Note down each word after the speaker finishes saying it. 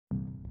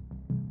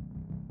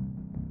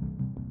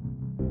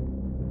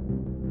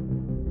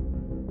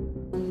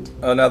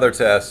Another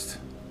test.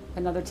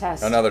 Another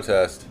test. Another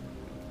test.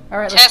 All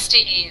right.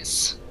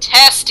 Testes.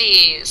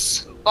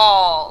 Testes.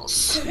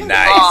 Balls.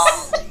 Nice.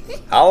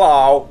 Balls.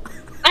 Hello.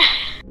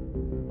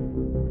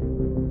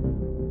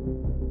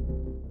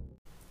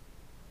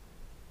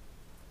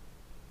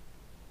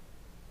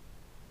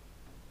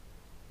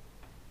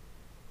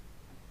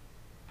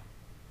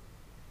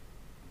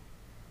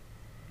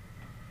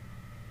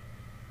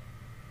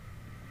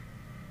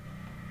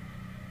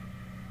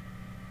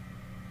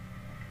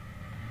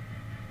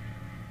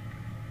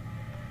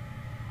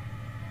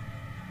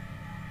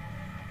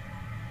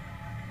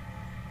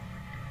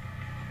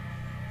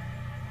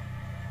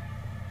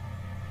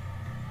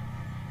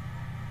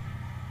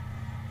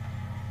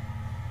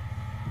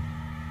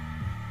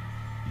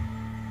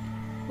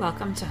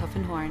 Welcome to Hoof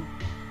and Horn,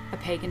 a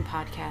pagan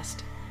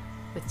podcast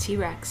with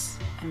T-Rex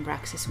and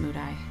Braxis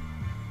Moodeye,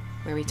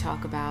 where we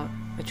talk about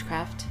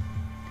witchcraft,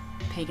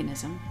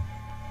 paganism,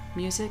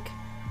 music,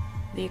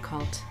 the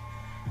occult,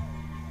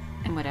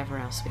 and whatever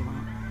else we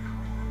want.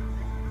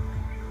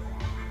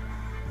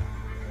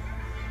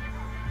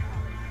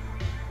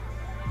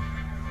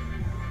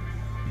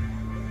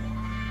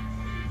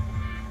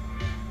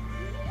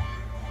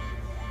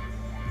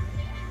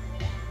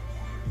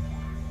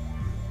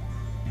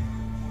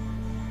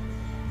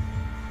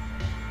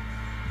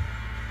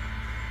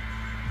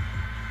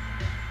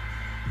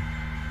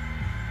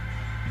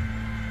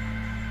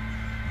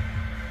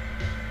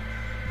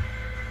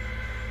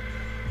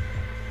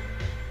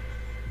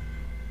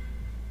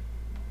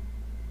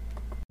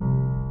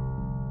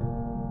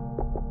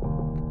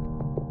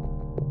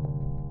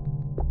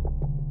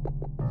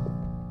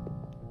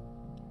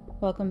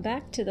 Welcome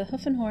back to the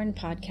Hoof and Horn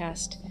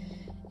podcast.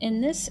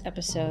 In this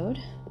episode,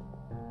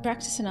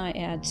 Braxis and I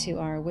add to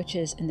our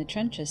Witches in the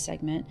Trenches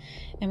segment,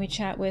 and we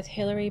chat with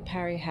Hilary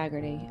Parry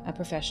Haggerty, a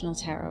professional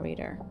tarot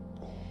reader.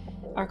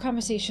 Our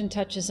conversation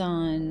touches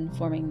on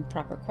forming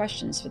proper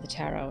questions for the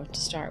tarot to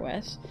start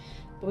with,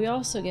 but we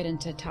also get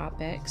into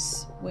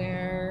topics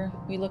where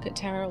we look at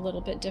tarot a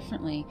little bit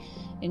differently: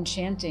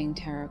 enchanting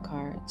tarot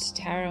cards,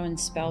 tarot and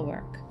spell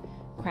work,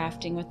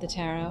 crafting with the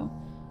tarot,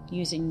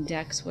 using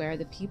decks where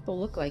the people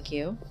look like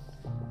you.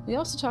 We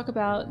also talk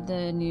about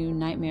the new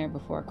Nightmare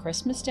Before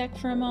Christmas deck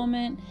for a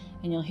moment,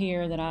 and you'll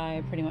hear that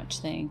I pretty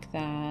much think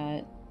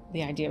that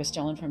the idea was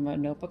stolen from a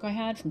notebook I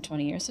had from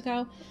 20 years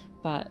ago,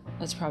 but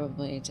that's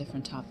probably a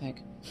different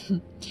topic.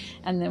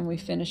 And then we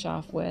finish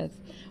off with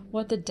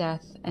what the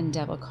Death and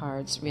Devil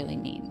cards really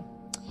mean.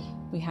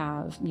 We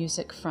have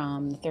music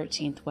from the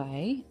 13th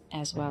Way,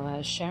 as well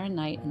as Sharon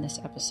Knight in this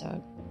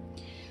episode.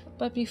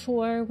 But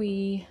before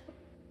we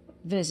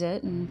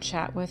visit and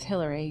chat with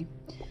Hilary,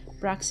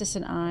 Braxis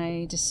and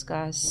I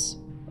discuss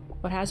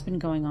what has been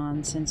going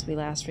on since we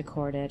last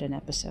recorded an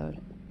episode.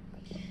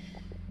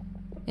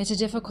 It's a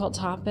difficult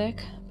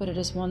topic, but it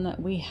is one that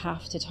we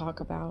have to talk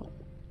about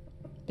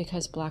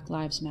because Black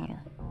Lives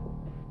Matter.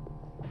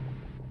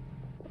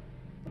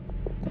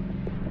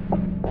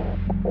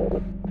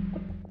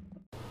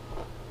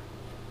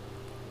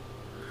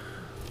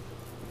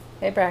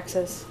 Hey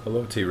Braxis.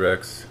 Hello,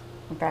 T-Rex.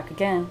 We're back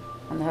again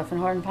on the Hoof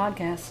and Horn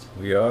podcast.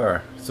 We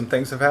are. Some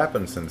things have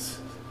happened since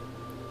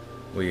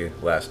we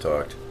last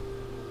talked.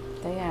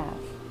 They have.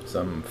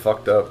 Some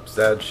fucked up,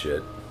 sad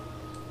shit.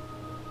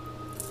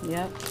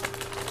 Yep.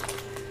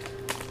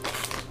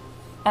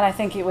 And I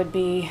think it would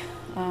be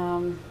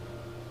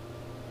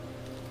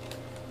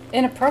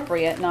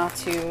inappropriate not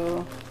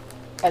to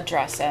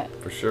address it.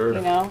 For sure.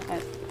 You know?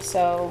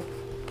 So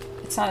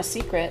it's not a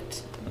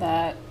secret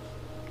that,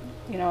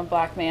 a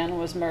black man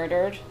was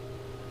murdered.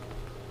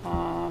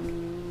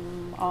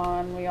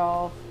 We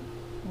all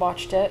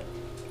watched it.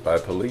 By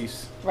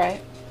police.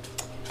 Right.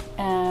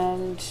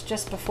 And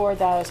just before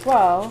that as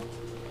well,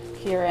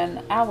 here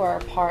in our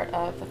part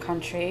of the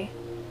country,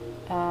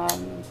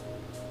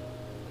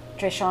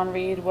 Trayshawn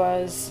Reed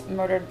was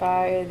murdered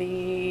by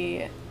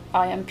the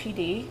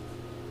IMPD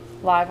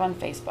live on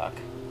Facebook.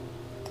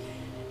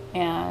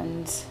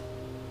 And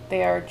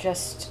they are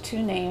just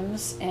two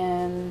names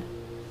in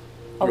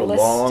a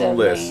list of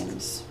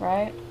names,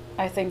 right?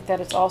 I think that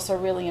it's also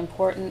really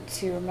important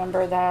to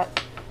remember that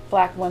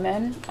black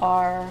women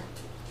are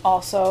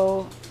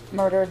also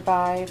murdered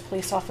by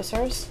police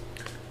officers.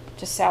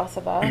 Just south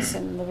of us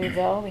in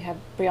Louisville, we have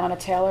Breonna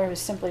Taylor, who's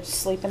simply just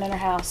sleeping in her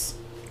house,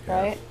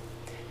 right?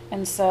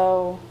 And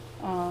so,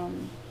 I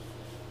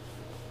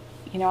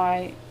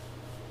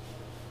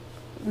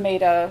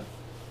made an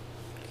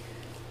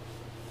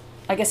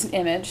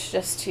image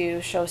just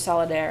to show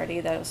solidarity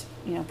that was,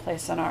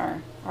 placed on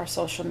our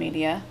social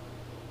media.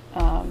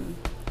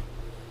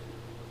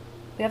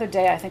 The other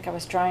day, I think I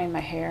was drying my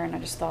hair, and I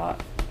just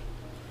thought,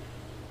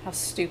 how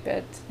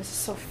stupid.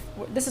 This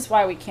is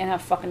why we can't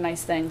have fucking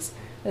nice things.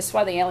 This is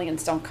why the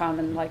aliens don't come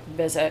and,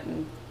 visit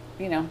and,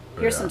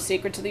 here's some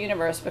secret to the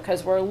universe,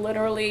 because we're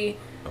literally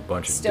a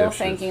bunch of still dipshits.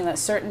 Thinking that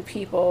certain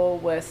people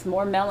with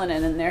more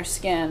melanin in their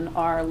skin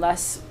are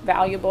less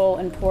valuable,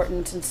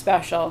 important, and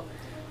special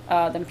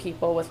than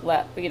people with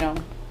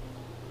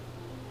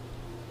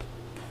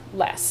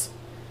less.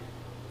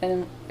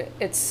 And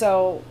it's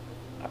so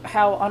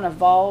how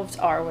unevolved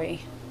are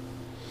we?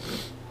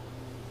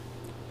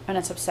 And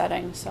it's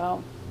upsetting.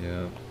 So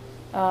Yeah.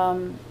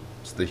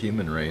 It's the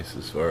human race,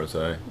 as far as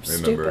I remember.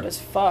 Stupid as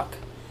fuck.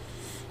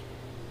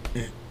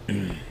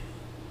 And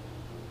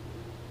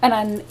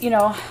I'm,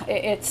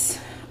 it's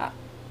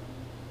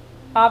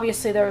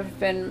obviously there have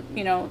been,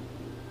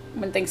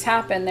 when things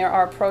happen, there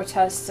are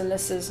protests, and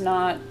this is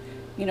not,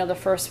 the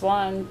first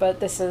one, but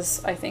this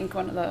is, I think,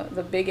 one of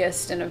the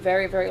biggest in a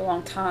very, very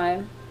long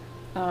time,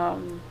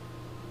 and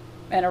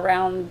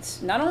around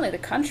not only the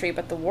country,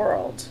 but the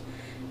world.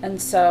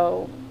 And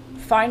so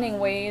finding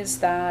ways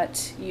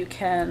that you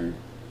can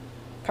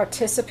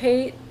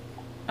participate,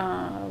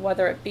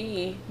 whether it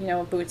be,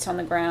 boots on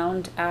the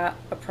ground at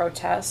a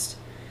protest,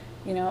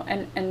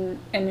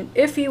 and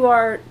if you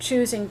are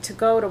choosing to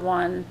go to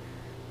one,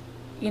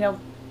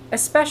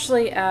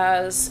 especially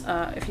as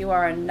if you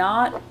are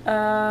not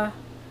a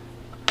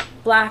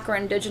Black or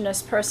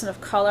Indigenous person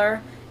of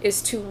color,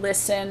 is to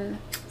listen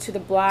to the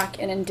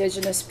Black and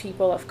Indigenous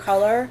people of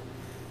color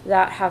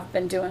that have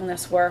been doing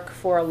this work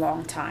for a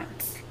long time.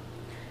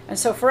 And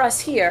so for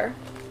us here,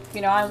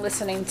 I'm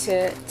listening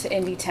to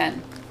Indy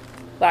 10,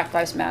 Black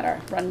Lives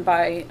Matter, run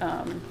by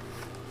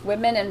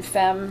women and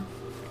femme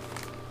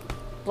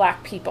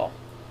Black people,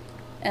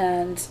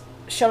 and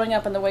showing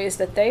up in the ways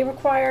that they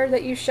require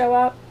that you show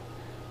up,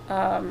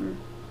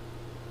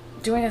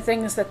 doing the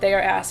things that they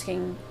are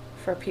asking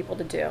for people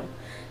to do.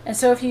 And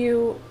so if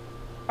you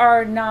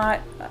are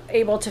not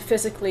able to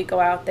physically go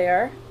out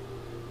there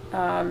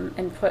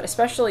and put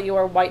especially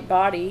your white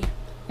body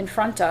in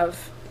front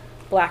of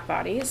Black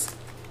bodies,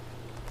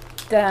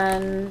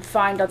 then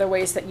find other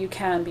ways that you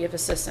can be of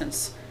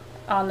assistance.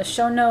 On the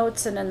show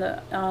notes and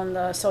on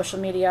the social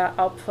media,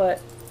 I'll put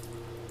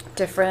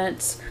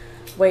different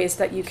ways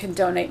that you can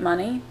donate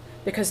money,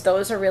 because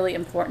those are really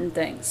important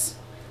things.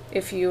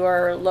 If you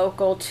are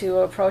local to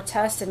a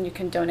protest and you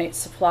can donate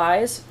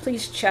supplies,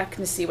 please check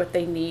and see what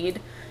they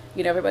need.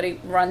 Everybody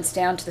runs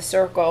down to the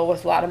circle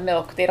with a lot of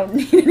milk. They don't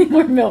need any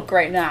more milk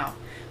right now,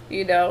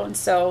 and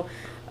so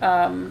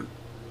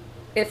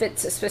if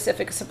it's a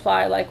specific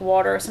supply like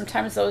water,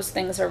 sometimes those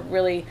things are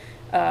really,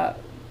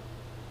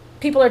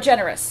 people are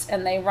generous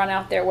and they run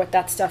out there with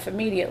that stuff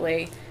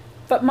immediately.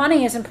 But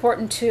money is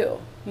important too,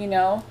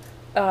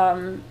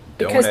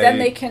 because then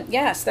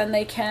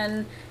they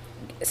can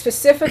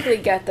specifically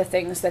get the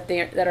things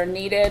that are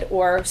needed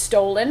or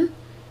stolen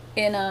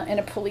in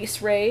a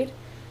police raid,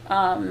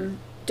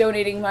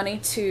 donating money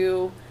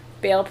to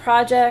bail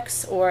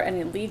projects or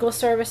any legal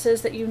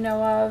services that you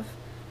know of,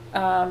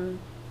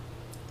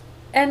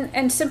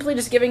 and simply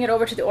just giving it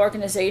over to the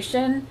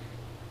organization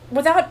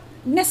without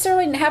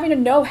necessarily having to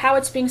know how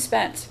it's being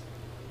spent.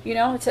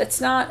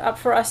 It's not up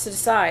for us to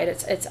decide. It's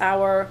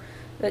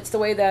the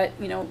way that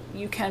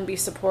you can be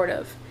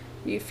supportive.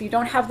 If you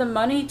don't have the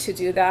money to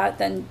do that,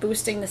 then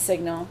boosting the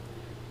signal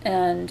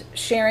and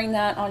sharing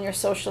that on your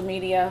social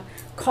media,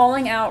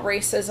 calling out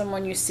racism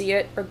when you see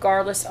it,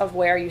 regardless of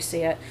where you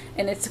see it.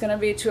 And it's going to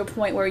be to a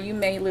point where you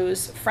may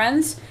lose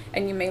friends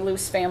and you may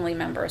lose family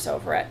members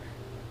over it.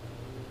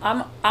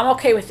 I'm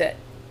okay with it.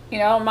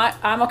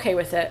 I'm okay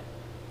with it.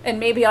 And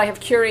maybe I have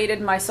curated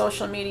my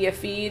social media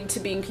feed to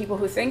being people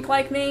who think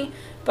like me,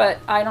 but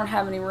I don't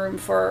have any room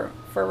for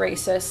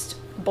racist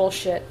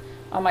bullshit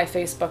on my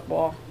Facebook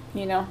wall.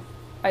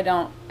 I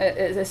don't.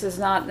 This is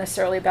not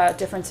necessarily about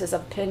differences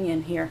of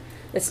opinion here.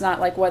 It's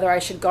not like whether I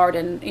should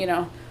garden,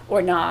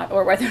 or not,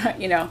 or whether,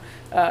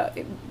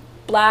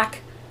 Black,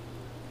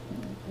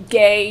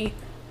 gay,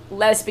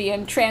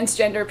 lesbian,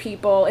 transgender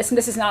people.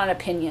 This is not an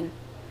opinion.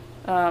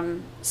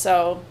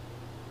 So,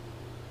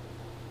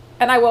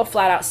 and I will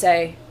flat out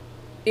say,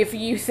 if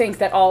you think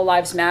that all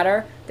lives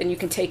matter, then you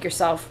can take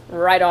yourself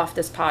right off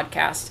this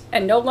podcast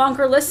and no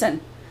longer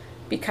listen,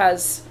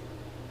 because,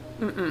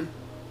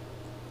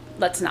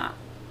 let's not.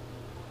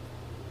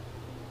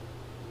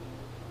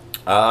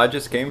 I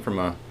just came from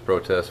a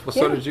protest. Well,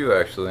 so did you,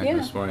 actually,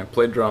 this morning. I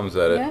played drums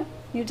at it. Yeah,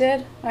 you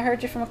did. I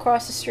heard you from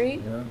across the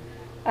street. Yeah.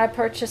 I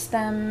purchased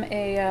them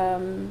a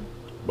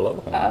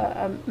blowhorn.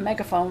 A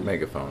megaphone.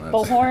 Megaphone. That's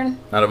Bullhorn?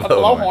 Not a blowhorn. A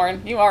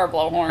blowhorn. You are a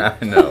blowhorn.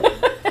 I know.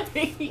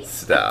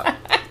 Stop.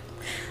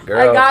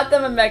 Girl. I got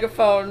them a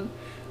megaphone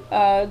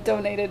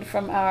donated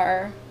from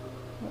our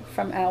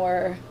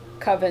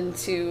coven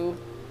to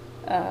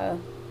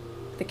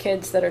the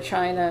kids that are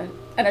trying to,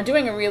 and are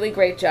doing a really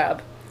great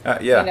job.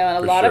 Yeah, and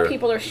a lot of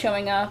people are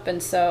showing up,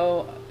 and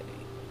so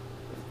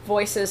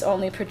voices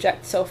only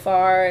project so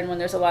far, and when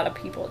there's a lot of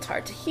people it's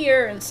hard to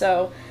hear, and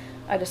so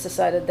I just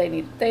decided they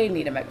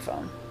need a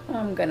megaphone.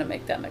 I'm gonna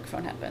make that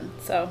megaphone happen.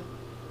 So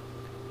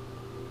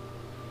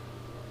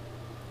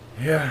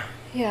yeah.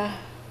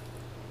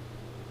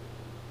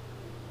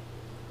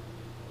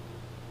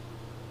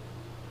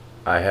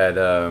 I had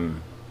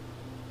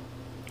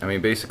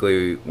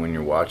basically when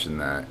you're watching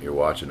that, you're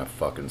watching a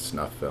fucking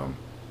snuff film.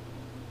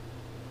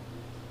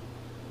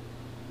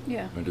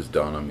 Yeah. It just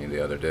dawned on me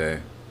the other day.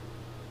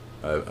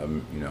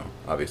 I'm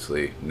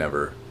obviously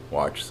never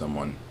watched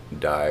someone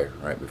die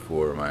right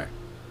before my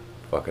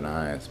fucking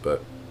eyes,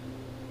 but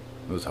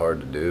it was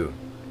hard to do.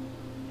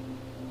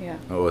 Yeah.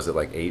 What was it,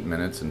 like 8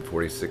 minutes and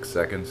 46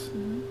 seconds?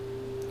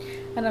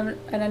 Mm-hmm.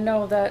 And I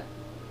know that.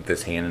 With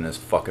his hand in his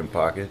fucking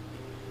pocket.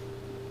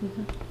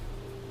 Mm-hmm.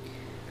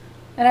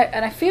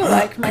 And I feel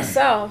like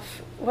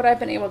myself, would I've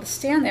been able to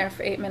stand there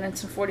for 8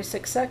 minutes and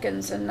 46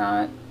 seconds and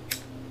not,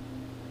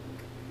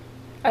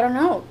 I don't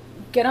know,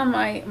 get on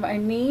my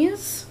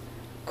knees,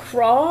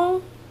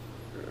 crawl.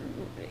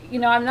 You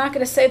know, I'm not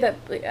going to say that,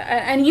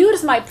 and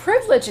use my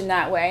privilege in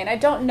that way. And I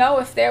don't know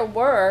if there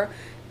were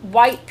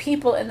white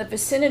people in the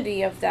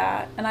vicinity of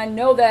that. And I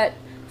know that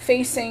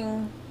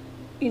facing,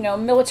 you know,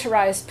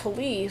 militarized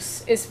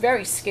police is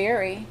very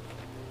scary.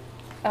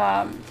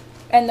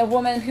 And the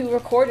woman who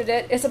recorded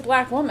it is a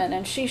black woman,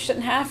 and she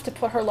shouldn't have to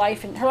put her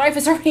life in. Her life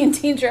is already in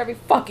danger every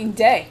fucking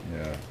day.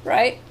 Yeah.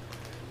 Right?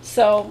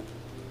 So,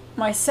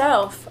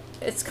 myself,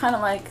 it's kind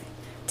of like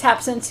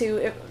taps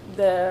into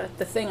the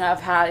thing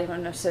I've had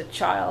even as a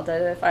child,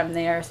 that if I'm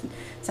there,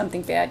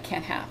 something bad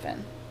can't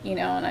happen. You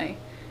know, and I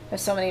have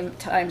so many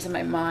times in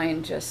my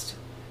mind just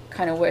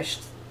kind of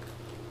wished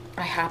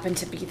I happened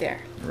to be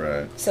there.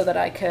 Right. So that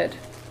I could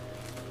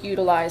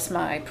utilize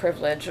my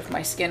privilege of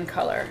my skin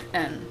color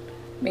and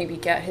maybe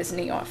get his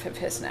knee off of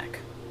his neck.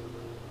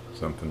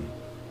 Something.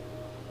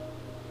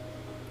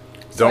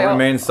 So Don't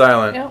remain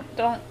silent. You know,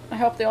 don't. I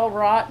hope they all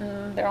rot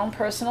in their own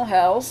personal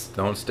hells.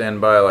 Don't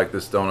stand by like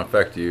this don't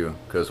affect you,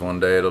 because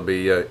one day it'll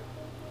be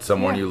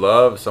someone you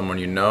love, someone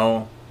you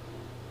know.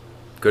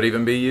 Could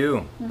even be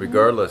you,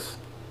 regardless.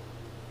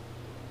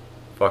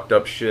 Fucked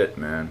up shit,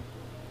 man.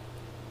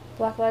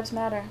 Black Lives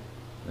Matter.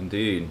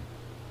 Indeed.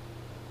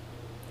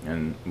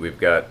 And we've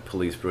got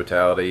police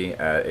brutality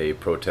at a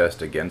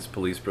protest against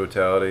police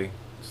brutality.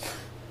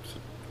 It's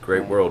a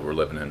great world we're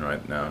living in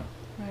right now.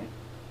 Right.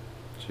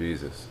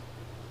 Jesus.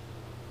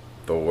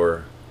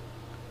 Thor.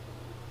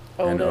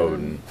 Odin. And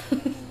Odin.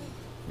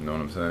 You know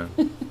what I'm saying?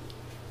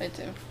 I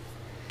do.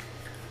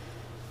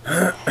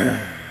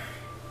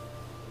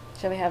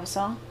 Shall we have a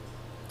song?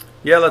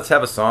 Yeah, let's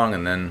have a song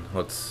and then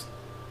let's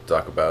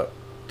talk about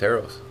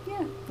tarots.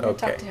 Yeah. We'll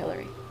Okay. talk to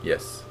Hilary.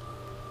 Yes.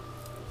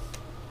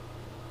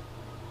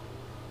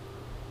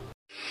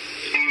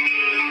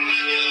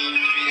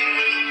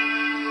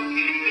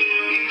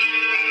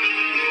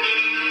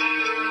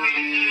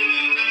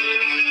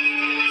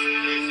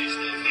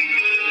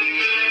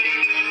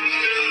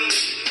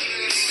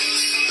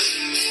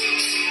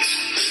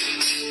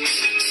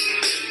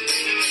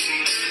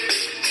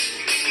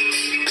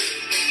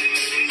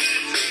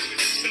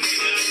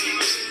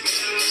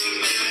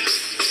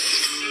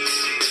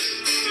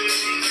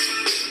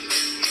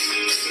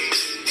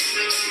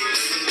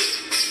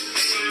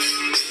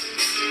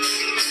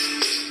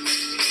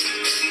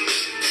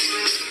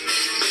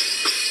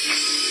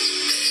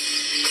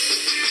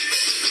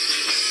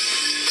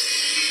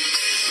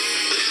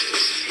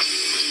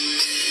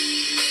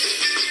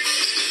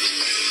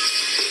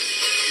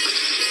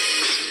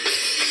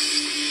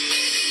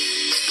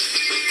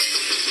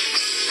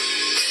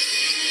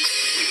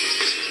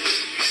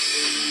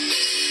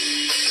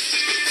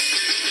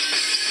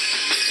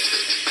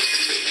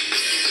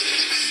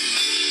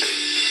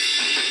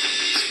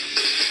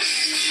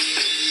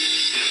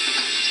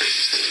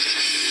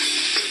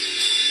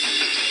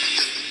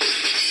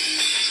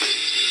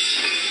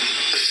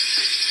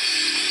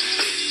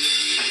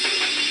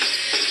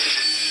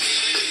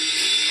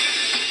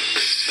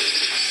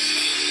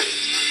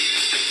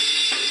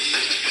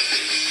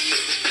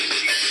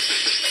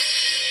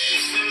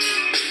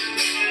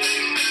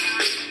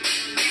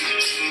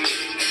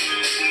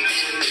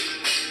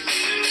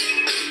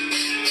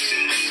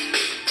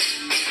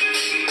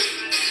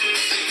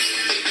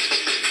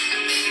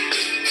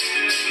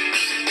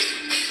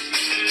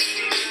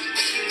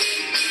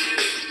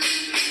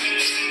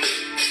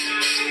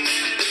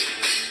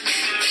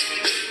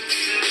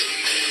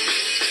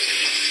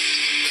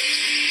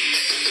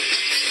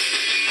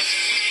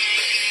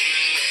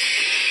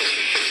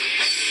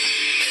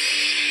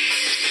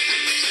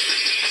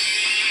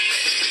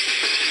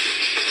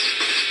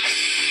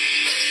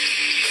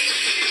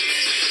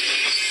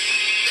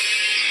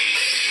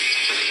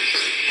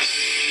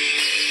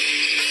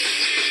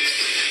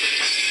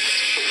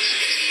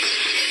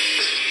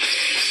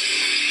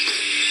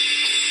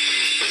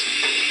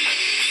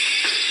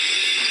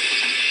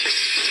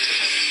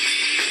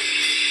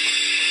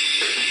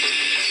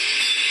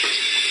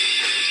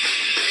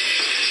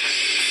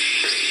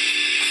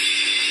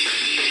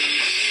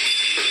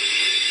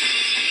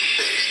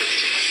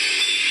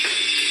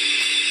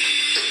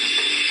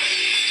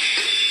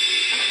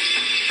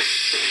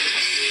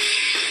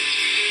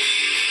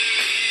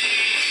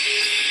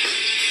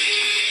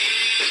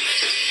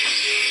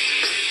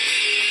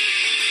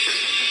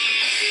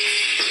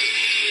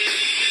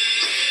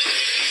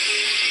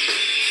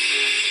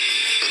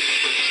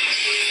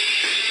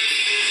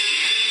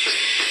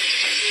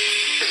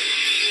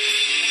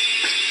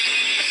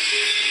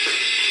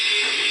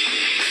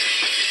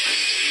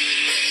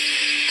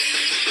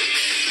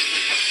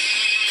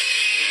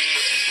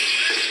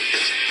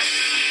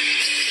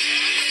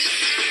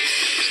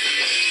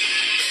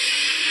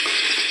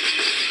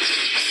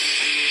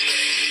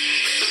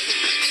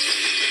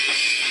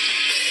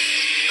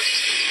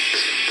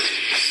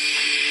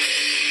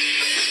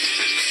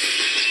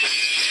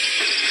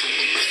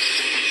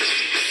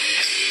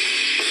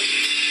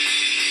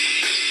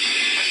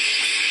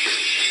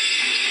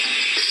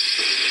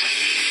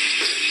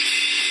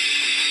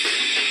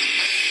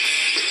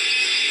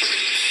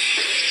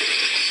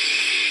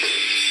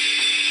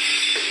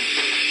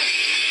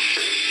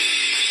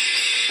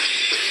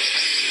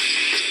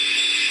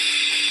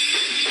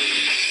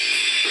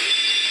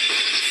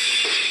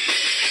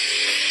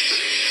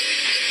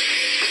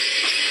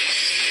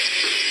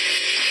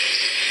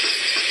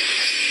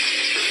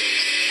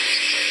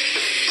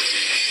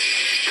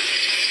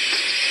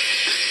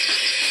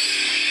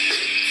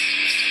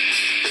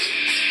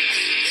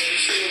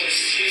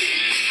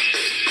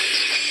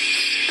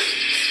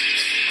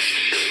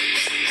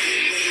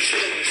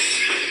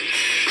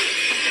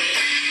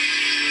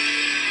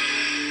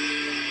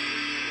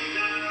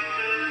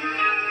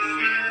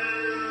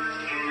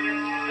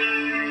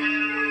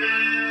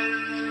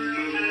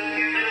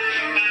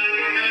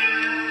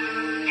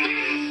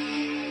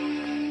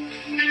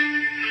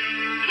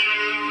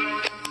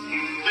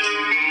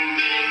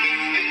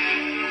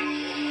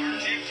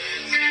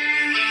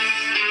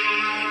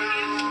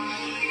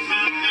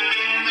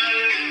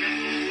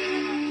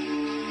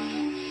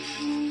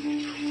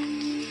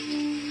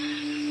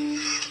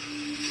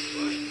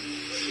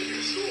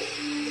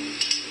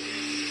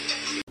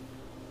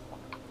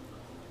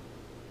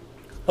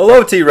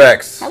 Hello,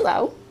 T-Rex.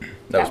 Hello.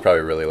 That was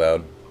probably really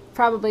loud.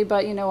 Probably,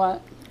 but you know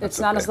what? It's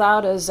not as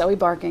loud as Zoe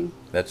barking.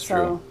 That's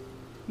true.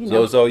 You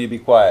know. Zoe, you be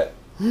quiet.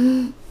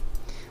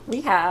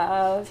 We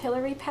have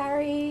Hilary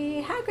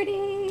Parry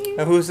Haggerty.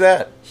 Who's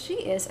that? She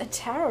is a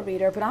tarot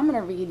reader, but I'm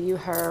going to read you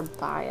her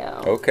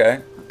bio. Okay.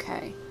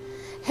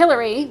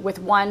 Hilary, with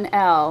one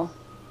L,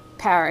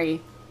 Parry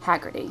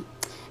Haggerty,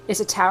 is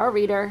a tarot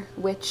reader,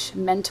 witch,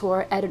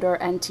 mentor, editor,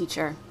 and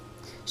teacher.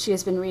 She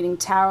has been reading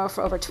tarot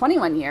for over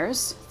 21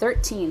 years,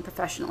 13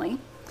 professionally.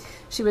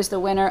 She was the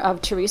winner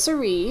of Teresa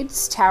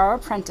Reed's Tarot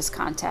Apprentice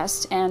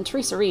Contest, and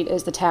Teresa Reed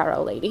is the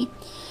tarot lady,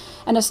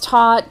 and has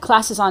taught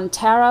classes on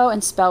tarot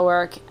and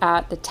spellwork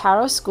at the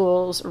Tarot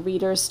School's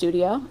Readers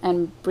Studio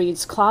and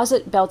Breed's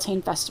Closet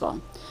Beltane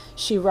Festival.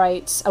 She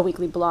writes a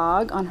weekly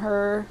blog on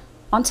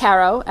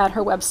tarot at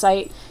her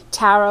website,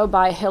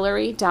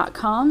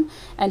 tarotbyhilary.com,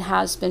 and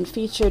has been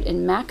featured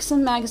in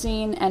Maxim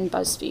magazine and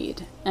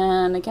BuzzFeed.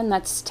 And again,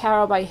 that's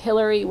Tarot by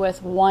Hilary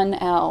with one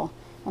L.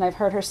 And I've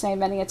heard her say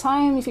many a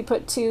time, if you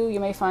put two, you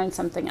may find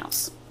something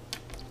else.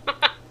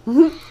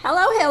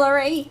 Hello,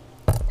 Hilary.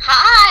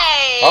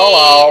 Hi.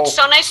 Hello. It's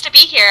so nice to be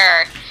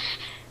here.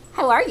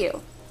 How are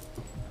you?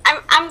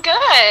 I'm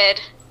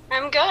good.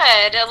 I'm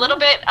good. A little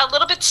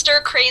bit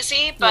stir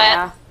crazy,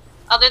 but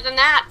other than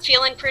that,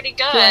 feeling pretty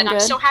good. I'm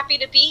so happy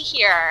to be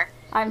here.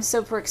 I'm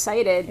super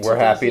excited. We're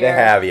happy to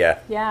have you.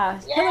 Yeah.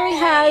 Yay. Hilary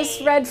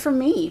has read for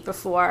me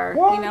before.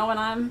 What? You know, when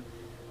I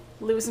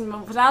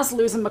was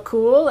losing my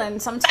cool,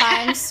 and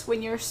sometimes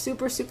when you're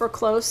super, super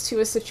close to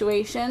a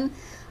situation,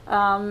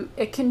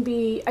 it can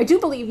be, I do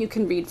believe you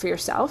can read for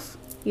yourself,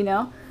 you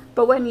know,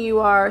 but when you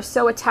are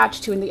so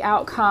attached to the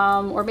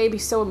outcome, or maybe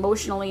so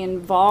emotionally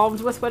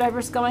involved with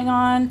whatever's going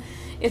on,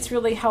 it's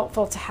really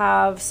helpful to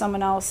have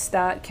someone else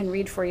that can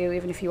read for you,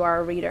 even if you are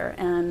a reader.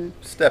 And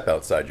step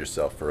outside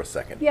yourself for a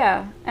second.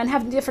 Yeah, and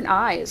have different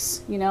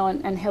eyes, you know,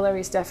 and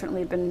Hilary's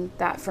definitely been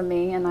that for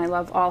me, and I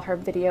love all her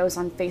videos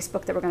on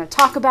Facebook that we're going to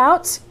talk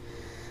about.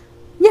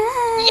 Yay!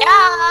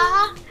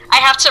 Yeah! I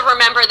have to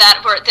remember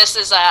that this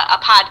is a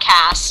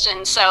podcast,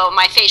 and so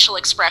my facial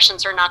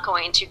expressions are not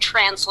going to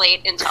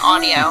translate into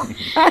audio,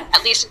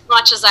 at least as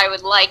much as I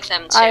would like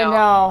them to. I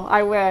know.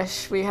 I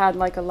wish we had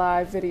like a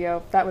live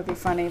video. That would be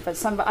funny.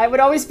 But I would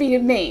always be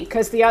me,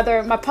 because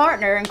my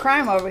partner in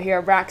crime over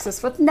here,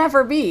 Braxis, would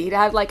never be to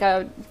have like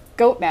a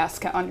goat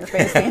mask on your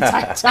face the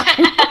entire time.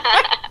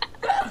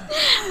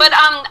 But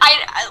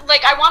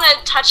I want to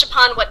touch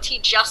upon what T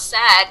just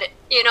said.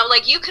 You know,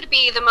 like, you could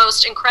be the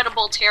most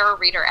incredible tarot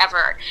reader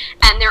ever,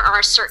 and there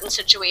are certain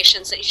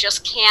situations that you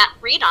just can't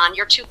read on.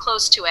 You're too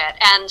close to it.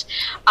 And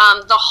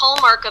the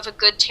hallmark of a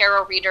good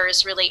tarot reader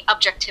is really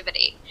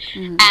objectivity.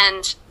 Mm-hmm.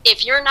 And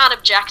if you're not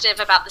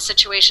objective about the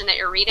situation that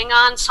you're reading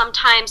on,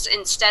 sometimes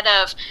instead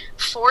of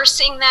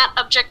forcing that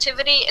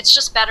objectivity, it's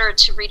just better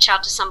to reach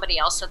out to somebody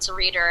else that's a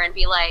reader and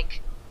be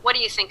like, what do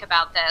you think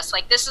about this?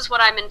 Like, this is what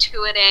I'm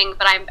intuiting,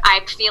 but I'm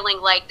feeling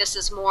like this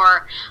is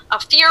more a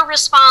fear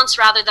response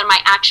rather than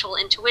my actual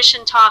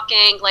intuition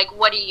talking. Like,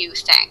 what do you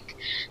think?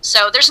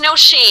 So there's no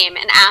shame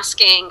in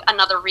asking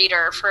another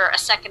reader for a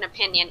second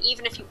opinion,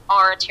 even if you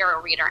are a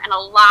tarot reader. And a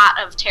lot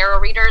of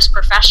tarot readers,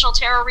 professional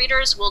tarot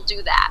readers, will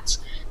do that.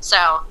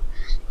 So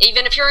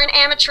even if you're an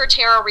amateur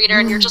tarot reader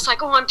and you're just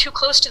like, oh, I'm too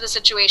close to the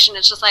situation,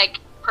 it's just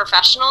like,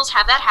 professionals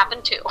have that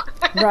happen too.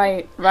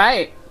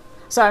 Right.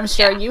 So I'm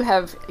sure you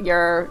have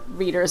your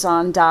readers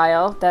on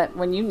dial that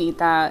when you need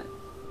that,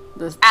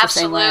 the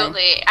same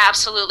way.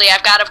 Absolutely.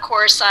 I've got, of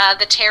course,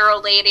 the tarot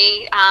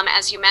lady,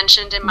 as you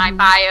mentioned in my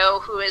bio,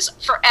 who is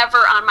forever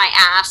on my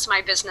ass,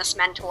 my business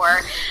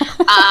mentor.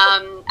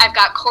 I've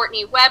got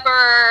Courtney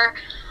Weber.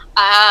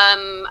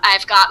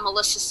 I've got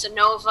Melissa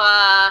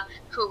Sanova,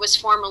 who was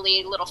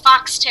formerly Little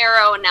Fox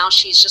Tarot, and now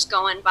she's just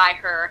going by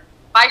her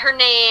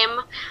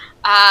name.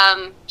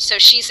 So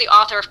she's the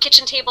author of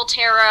Kitchen Table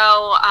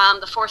Tarot,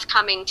 the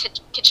forthcoming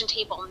Kitchen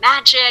Table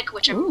Magic,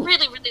 which I'm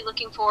really, really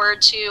looking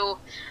forward to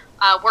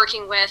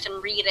working with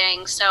and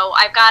reading. So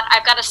I've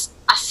got a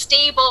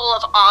stable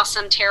of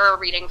awesome tarot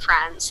reading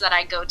friends that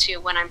I go to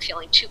when I'm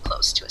feeling too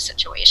close to a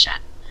situation.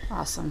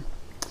 Awesome.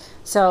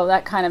 So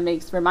that kind of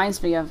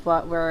reminds me of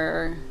what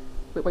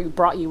we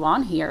brought you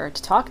on here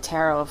to talk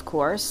tarot, of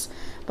course,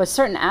 but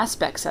certain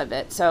aspects of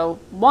it. So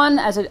one,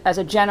 as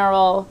a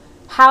general,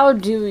 how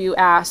do you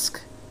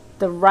ask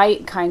the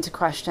right kinds of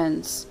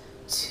questions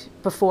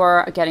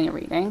before getting a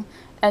reading?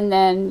 And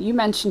then you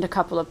mentioned a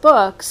couple of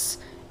books,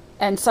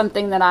 and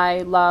something that I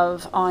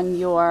love on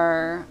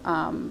your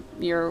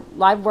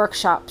live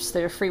workshops,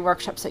 the free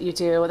workshops that you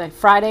do, like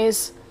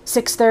Fridays,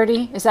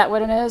 6:30, is that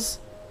what it is?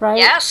 Right?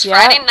 Yes,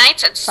 Friday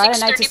nights at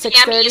 6:30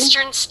 p.m.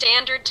 Eastern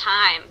Standard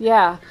Time.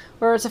 Yeah,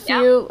 where there's a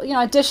few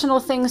additional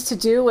things to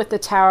do with the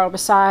tarot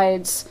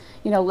besides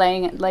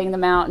laying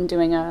them out and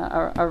doing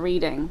a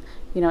reading.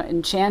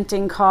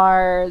 Enchanting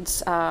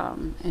cards,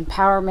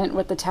 empowerment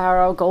with the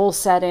tarot, goal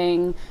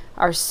setting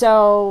are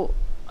so,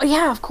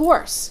 of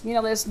course.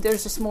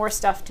 There's just more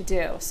stuff to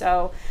do.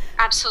 So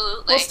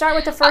absolutely. We'll start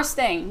with the first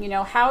thing.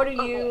 How do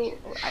you,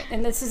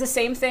 and this is the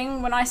same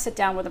thing when I sit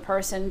down with a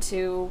person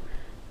to,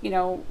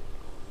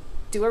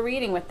 do a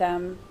reading with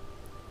them,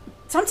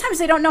 sometimes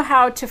they don't know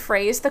how to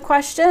phrase the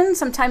question.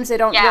 Sometimes they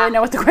don't really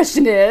know what the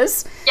question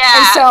is.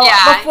 And so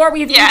before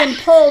we've even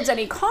pulled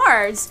any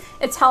cards,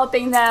 it's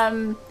helping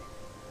them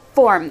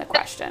form the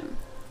question.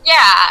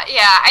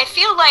 I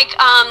feel like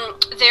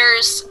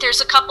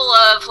there's a couple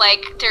of,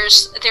 like,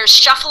 there's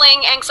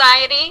shuffling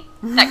anxiety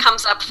that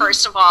comes up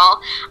first of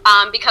all,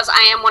 because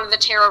I am one of the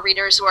tarot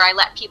readers where I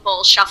let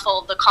people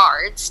shuffle the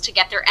cards to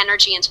get their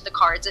energy into the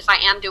cards if I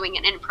am doing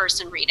an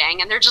in-person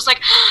reading, and they're just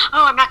like,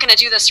 oh, I'm not going to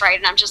do this right,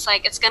 and I'm just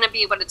like, it's going to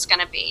be what it's going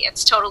to be.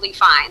 It's totally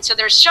fine. So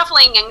there's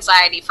shuffling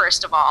anxiety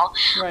first of all,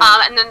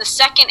 and then the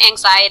second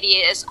anxiety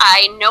is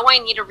I know I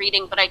need a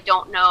reading, but I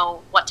don't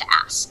know what to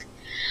ask.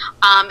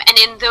 And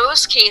in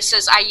those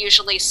cases, I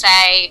usually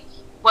say,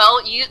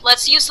 well,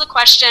 let's use the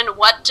question,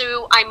 what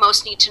do I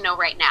most need to know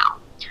right now?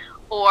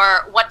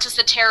 Or what does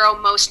the tarot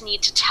most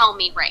need to tell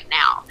me right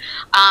now?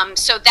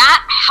 So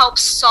that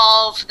helps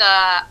solve the,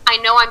 I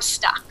know I'm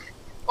stuck,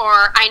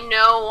 or I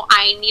know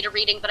I need a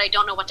reading, but I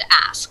don't know what to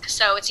ask.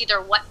 So it's either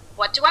what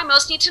do I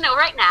most need to know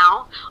right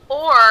now?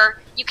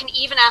 Or you can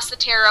even ask the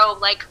tarot,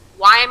 like,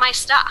 why am I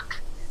stuck?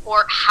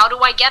 Or how do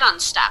I get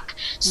unstuck?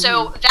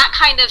 So that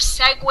kind of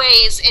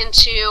segues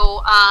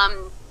into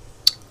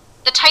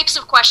the types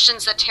of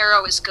questions that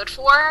tarot is good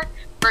for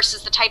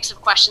versus the types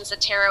of questions that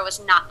tarot is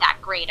not that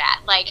great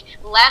at. Like,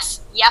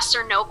 less yes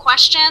or no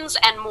questions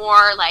and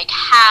more like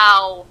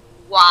how,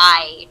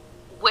 why,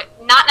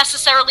 not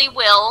necessarily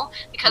will,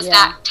 because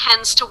that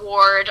tends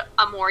toward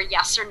a more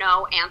yes or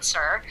no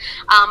answer.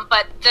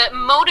 But the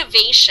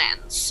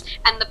motivations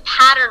and the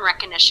pattern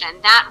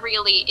recognition, that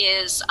really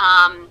is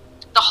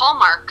the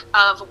hallmark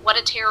of what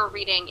a tarot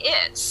reading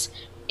is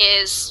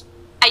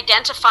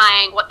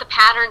identifying what the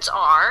patterns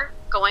are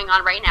going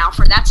on right now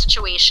for that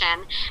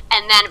situation,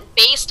 and then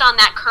based on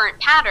that current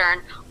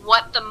pattern,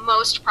 what the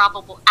most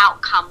probable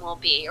outcome will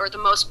be, or the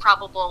most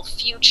probable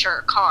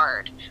future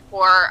card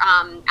or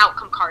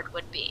outcome card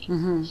would be.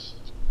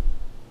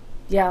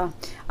 Yeah,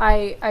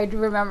 I do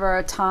remember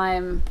a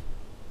time,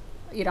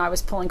 I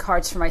was pulling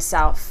cards for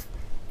myself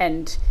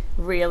and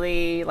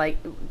really, like,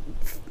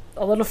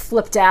 a little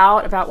flipped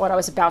out about what I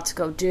was about to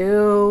go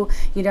do,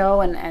 and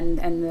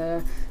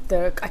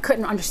the I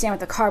couldn't understand what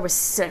the card was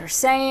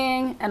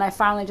saying, and I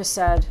finally just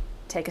said,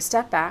 take a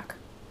step back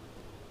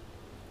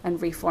and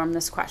reform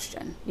this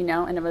question,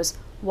 and it was,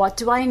 what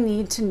do I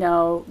need to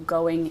know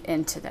going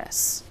into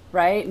this,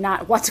 right?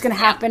 Not what's going to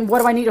happen, what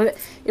do I need to,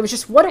 it was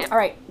just, what do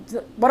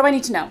I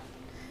need to know?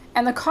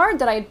 And the card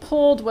that I had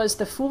pulled was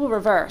the Fool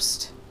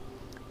reversed,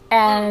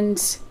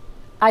 and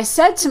I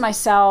said to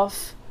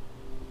myself,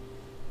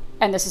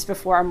 and this is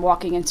before I'm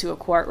walking into a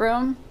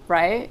courtroom,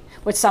 right,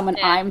 with someone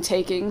I'm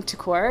taking to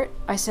court,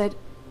 I said,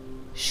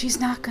 she's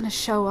not going to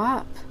show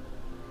up.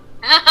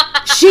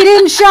 She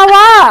didn't show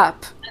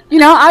up.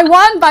 I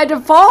won by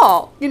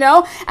default,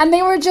 and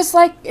they were just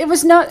like, it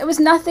was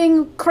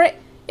nothing,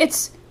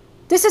 this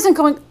isn't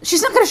going,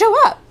 she's not going to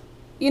show up,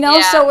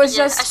 so it was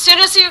just. As soon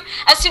as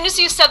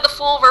you said the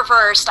Fool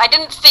reversed, I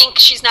didn't think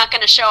she's not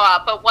going to show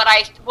up, but what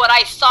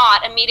I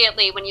thought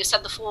immediately when you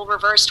said the Fool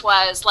reversed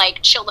was,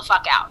 like, chill the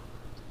fuck out.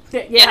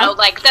 Yeah.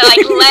 Like, they're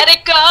like, let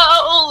it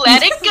go.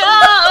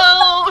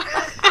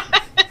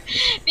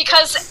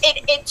 Because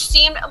it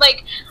seemed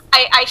like,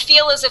 I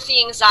feel as if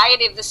the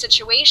anxiety of the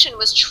situation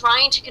was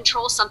trying to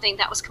control something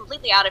that was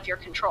completely out of your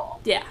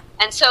control. Yeah.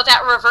 And so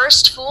that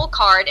reversed Fool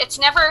card, it's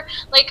never,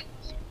 like,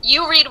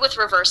 you read with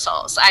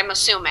reversals, I'm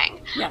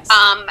assuming. Yes.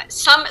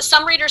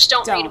 Some readers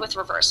don't read with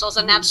reversals,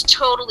 and that's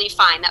totally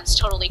fine. That's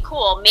totally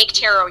cool. Make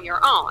tarot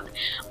your own.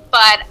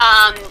 But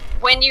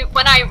when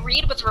I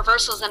read with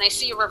reversals and I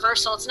see a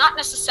reversal, it's not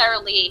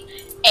necessarily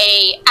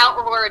a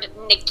outward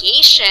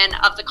negation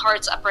of the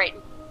card's upright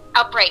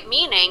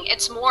meaning.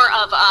 It's more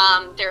of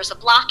there's a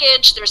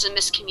blockage, there's a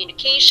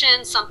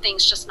miscommunication,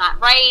 something's just not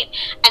right,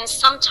 and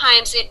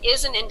sometimes it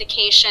is an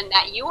indication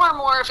that you are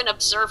more of an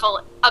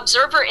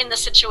observer in the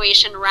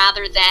situation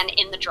rather than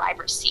in the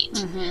driver's seat.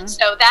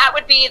 So that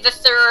would be the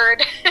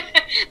third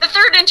the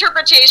third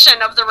interpretation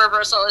of the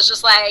reversal, is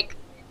just like,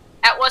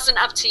 that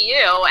wasn't up to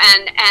you.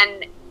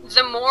 And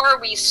the more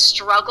we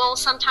struggle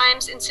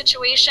sometimes in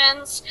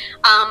situations,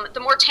 the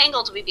more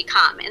tangled we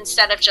become,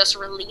 instead of just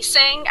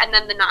releasing, and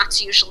then the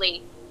knots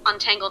usually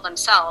untangle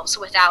themselves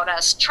without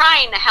us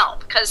trying to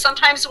help. Because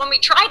sometimes when we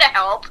try to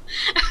help,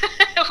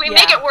 we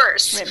make it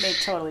worse.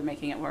 Totally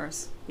making it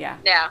worse. Yeah.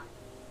 Yeah.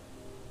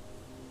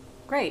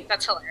 Great.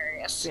 That's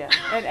hilarious. Yeah.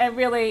 And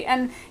really,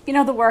 and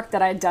the work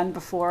that I'd done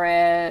before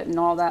it and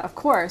all that, of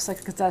course, like,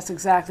 because that's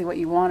exactly what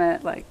you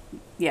wanted, like,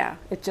 yeah,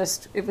 it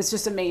was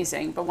just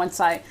amazing. But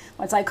once I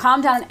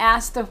calmed down and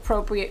asked the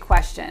appropriate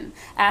question,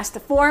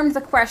 formed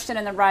the question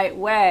in the right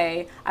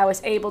way, I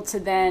was able to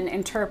then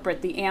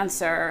interpret the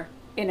answer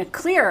in a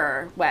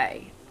clearer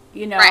way,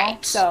 Right.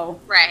 So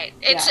right.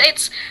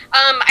 It's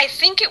I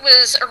think it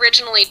was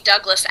originally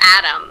Douglas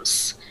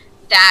Adams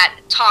that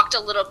talked a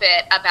little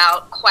bit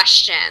about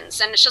questions,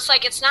 and it's just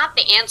like, it's not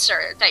the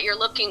answer that you're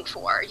looking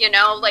for,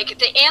 like,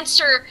 the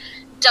answer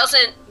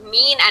doesn't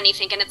mean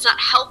anything, and it's not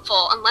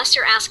helpful unless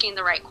you're asking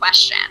the right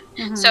question.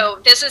 So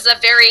this is a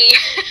very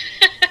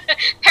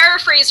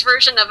paraphrased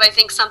version of, I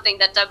think, something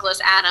that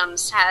Douglas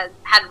Adams had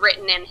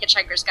written in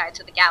Hitchhiker's Guide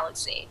to the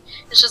Galaxy.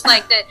 It's just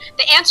like the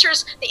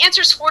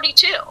answer's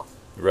 42.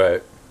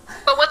 Right.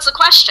 But what's the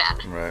question?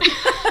 Right.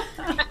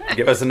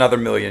 Give us another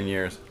million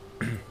years.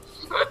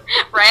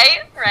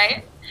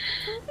 Right.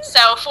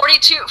 So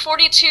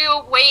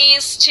 42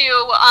 ways to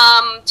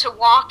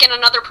walk in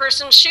another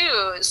person's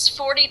shoes.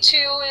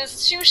 42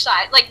 is shoe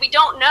size. Like, we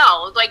don't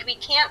know. Like, we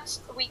can't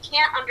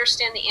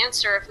understand the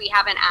answer if we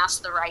haven't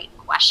asked the right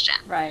question.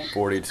 Right.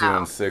 42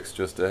 and 6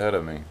 just ahead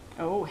of me.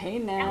 Oh, hey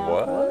now.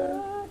 What?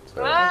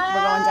 We're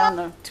going down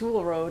the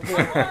tool road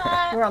here.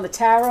 We're on the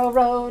tarot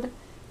road.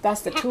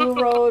 That's the tool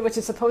road, which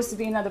is supposed to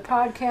be another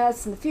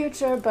podcast in the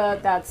future,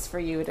 but that's for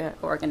you to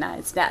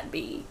organize that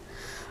be.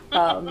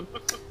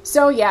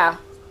 So yeah,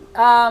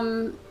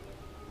 some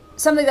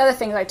of the other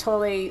things I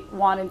totally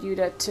wanted you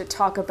to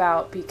talk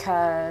about,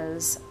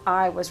 because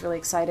I was really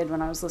excited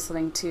when I was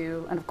listening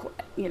to, and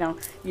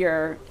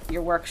your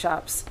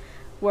workshops,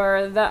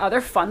 were the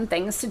other fun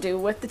things to do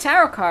with the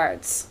tarot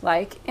cards,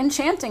 like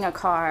enchanting a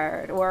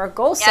card or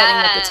goal setting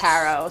with the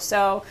tarot.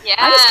 So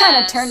I'm just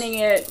kind of turning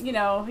it,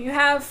 you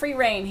have free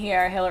reign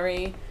here,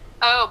 Hilary.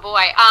 Oh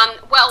boy.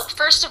 Well,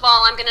 first of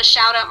all, I'm going to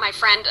shout out my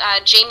friend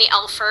Jamie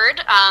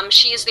Elford.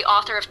 She is the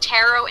author of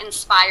Tarot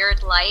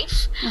Inspired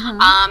Life,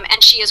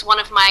 and she is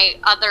one of my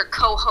other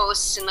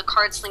co-hosts in the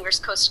Card Slingers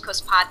Coast to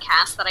Coast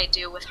podcast that I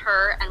do with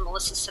her and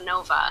Melissa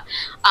Sanova.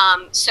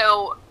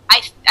 So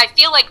I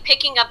feel like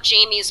picking up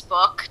Jamie's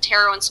book,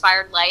 Tarot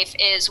Inspired Life,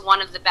 is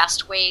one of the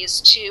best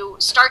ways to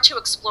start to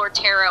explore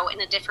tarot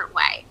in a different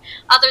way,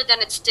 other than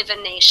its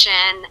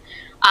divination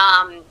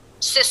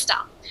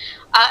system,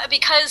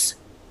 because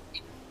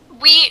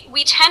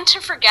we tend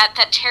to forget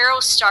that tarot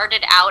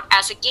started out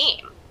as a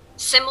game,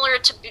 similar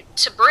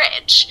to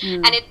bridge,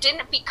 and it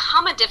didn't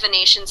become a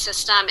divination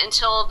system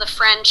until the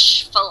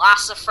French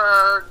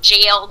philosopher,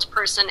 jailed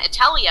person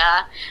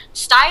Italia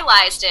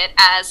stylized it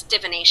as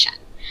divination.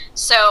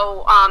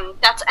 So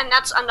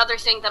that's another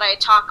thing that I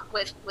talk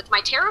with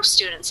my tarot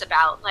students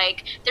about.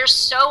 Like, they're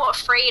so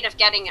afraid of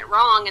getting it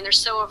wrong, and they're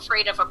so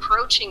afraid of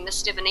approaching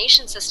this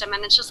divination system.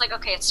 And it's just like,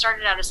 okay, it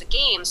started out as a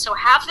game, so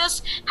have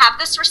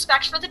this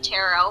respect for the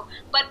tarot,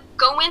 but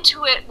go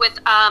into it with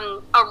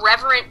a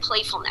reverent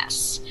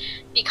playfulness,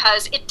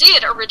 because it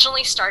did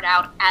originally start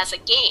out as a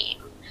game.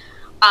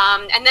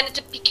 And then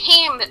it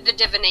became the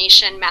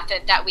divination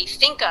method that we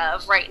think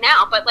of right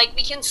now, but like,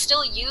 we can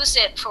still use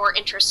it for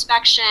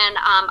introspection.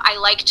 I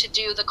like to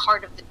do the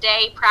card of the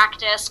day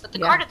practice, but the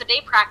card of the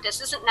day practice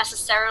isn't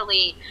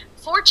necessarily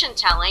fortune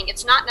telling.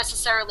 It's not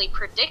necessarily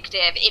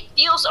predictive. It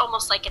feels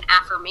almost like an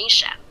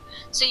affirmation.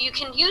 So you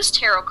can use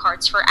tarot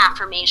cards for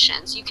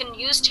affirmations. You can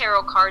use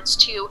tarot cards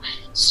to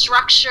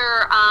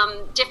structure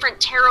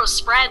different tarot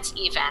spreads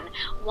even.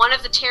 One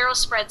of the tarot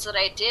spreads that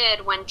I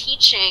did when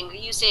teaching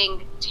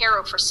using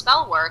tarot for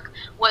spell work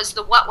was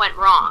the What Went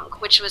Wrong,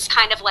 which was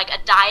kind of like a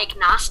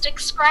diagnostic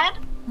spread.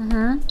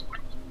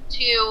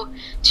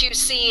 To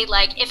see,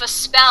 like, if a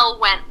spell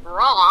went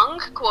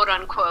wrong, quote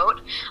unquote.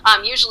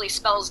 Usually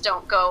spells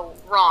don't go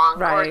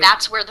wrong, or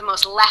that's where the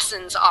most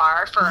lessons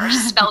are for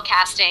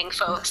spellcasting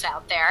folks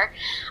out there.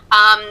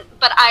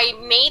 But I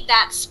made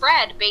that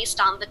spread based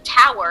on the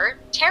Tower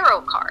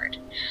tarot card.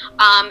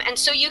 And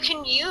so you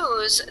can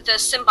use the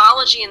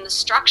symbology and the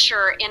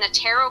structure in a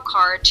tarot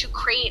card to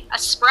create a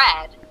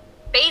spread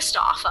based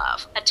off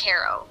of a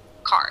tarot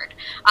card.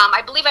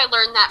 I believe I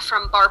learned that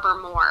from Barbara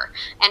Moore,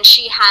 and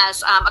she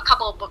has a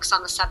couple of books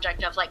on the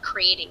subject of like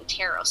creating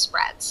tarot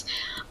spreads.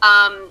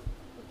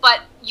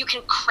 But you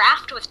can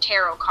craft with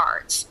tarot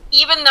cards,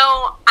 even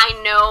though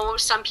I know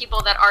some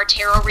people that are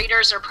tarot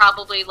readers are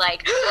probably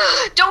like,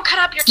 don't cut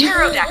up your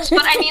tarot decks.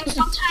 But I mean,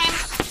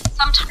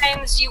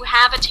 sometimes you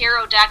have a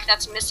tarot deck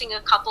that's missing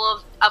a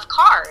couple of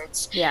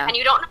cards, and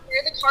you don't know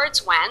where the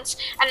cards went,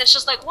 and it's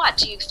just like, what,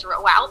 do you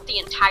throw out the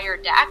entire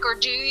deck, or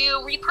do you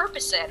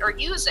repurpose it or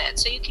use it?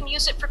 So you can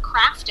use it for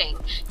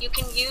crafting. You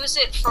can use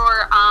it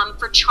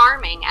for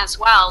charming as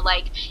well.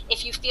 Like,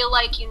 if you feel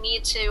like you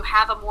need to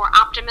have a more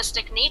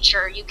optimistic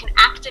nature, you can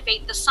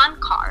activate the Sun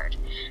card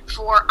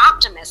for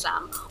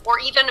optimism. Or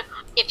even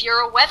if you're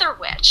a weather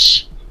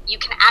witch, you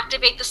can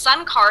activate the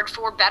Sun card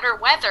for better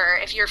weather.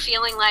 If you're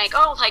feeling like,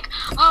 oh,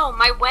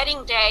 my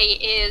wedding day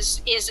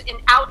is an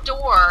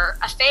outdoor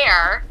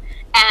affair,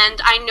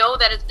 and I know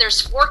that there's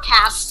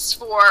forecasts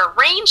for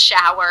rain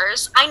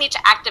showers, I need to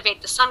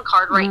activate the Sun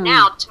card right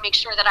now to make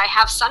sure that I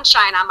have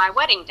sunshine on my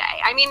wedding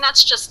day. I mean,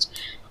 that's just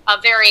a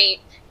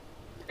very...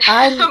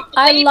 I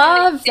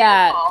love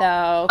that,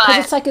 though,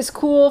 because it's like this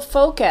cool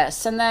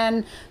focus. And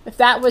then if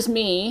that was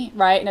me,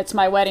 right, and it's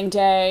my wedding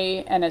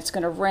day and it's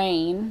going to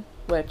rain,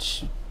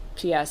 which...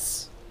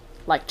 P.S.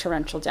 like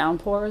torrential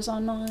downpours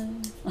on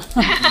mine.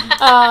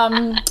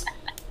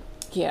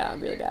 Yeah,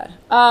 really bad.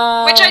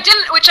 Which I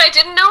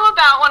didn't know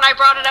about when I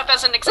brought it up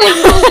as an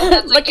example.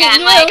 That's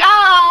again like,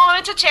 oh,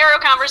 it's a tarot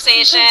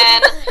conversation.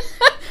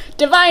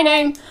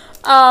 Divining.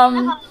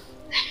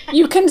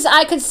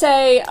 I could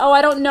say, oh,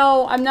 I don't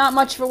know, I'm not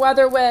much of a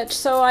weather witch,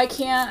 so I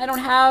don't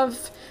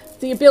have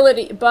the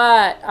ability,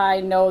 but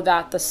I know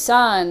that the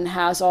sun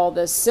has all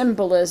this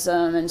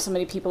symbolism and so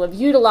many people have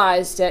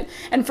utilized it.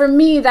 And for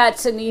me,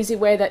 that's an easy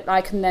way that I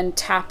can then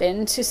tap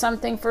into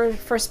something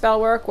for spell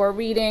work or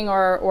reading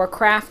or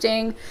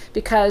crafting,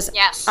 because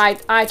yes.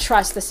 I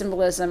trust the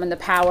symbolism and the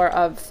power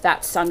of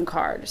that sun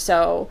card.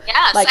 So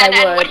yes, like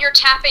and what you're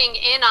tapping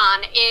in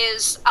on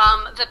is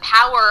the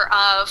power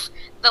of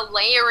the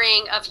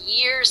layering of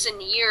years and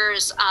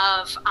years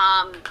of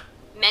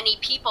many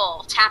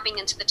people tapping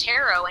into the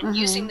tarot and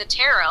using the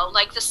tarot.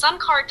 Like the sun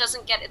card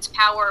doesn't get its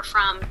power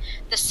from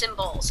the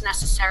symbols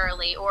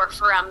necessarily or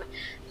from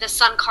the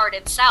sun card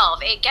itself.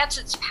 It gets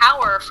its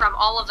power from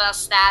all of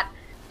us that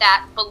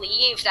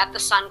believe that the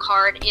sun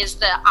card is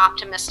the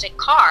optimistic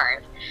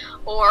card,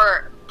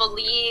 or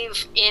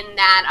believe in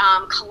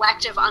that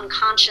collective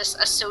unconscious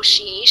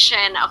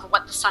association of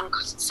what the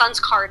sun's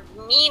card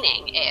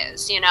meaning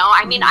is, you know?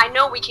 I mean, I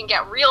know we can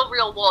get real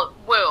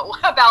woo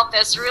about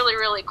this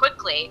really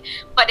quickly,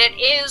 but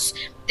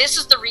this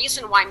is the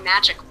reason why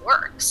magic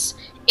works.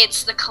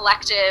 It's the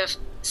collective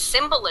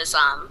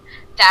symbolism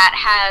that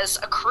has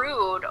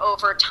accrued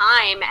over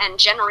time, and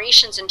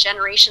generations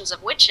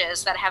of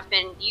witches that have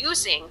been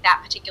using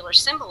that particular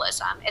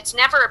symbolism. It's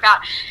never about,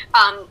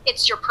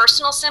 it's your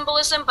personal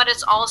symbolism, but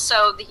it's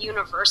also the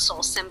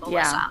universal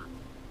symbolism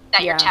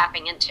that you're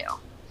tapping into.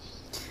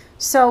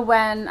 So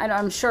when, and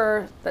I'm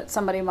sure that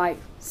somebody might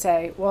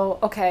say, well,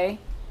 okay,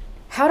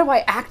 how do I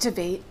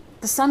activate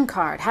the sun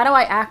card? How do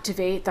I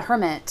activate the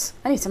hermit?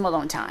 I need some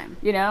alone time,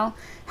 you know?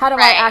 How do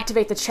I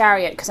activate the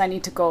chariot because I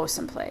need to go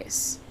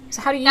someplace?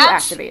 So how do you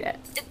activate it?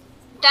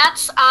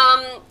 That's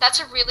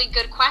a really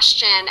good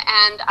question,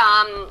 and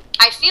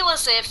I feel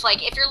as if,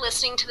 like, if you're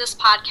listening to this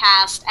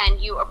podcast and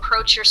you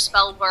approach your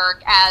spell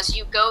work as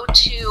you go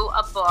to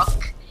a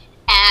book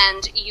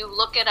and you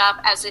look it up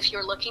as if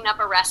you're looking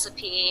up a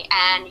recipe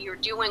and you're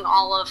doing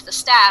all of the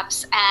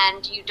steps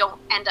and you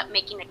don't end up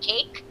making a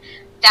cake,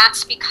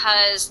 that's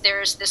because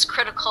there's this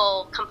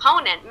critical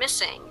component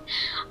missing,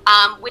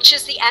 which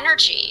is the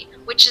energy,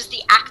 which is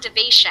the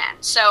activation.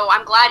 So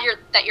I'm glad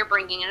that you're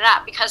bringing it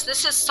up, because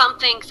this is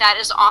something that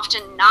is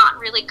often not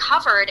really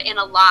covered in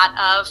a lot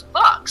of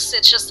books.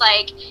 It's just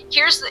like,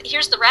 here's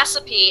the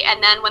recipe,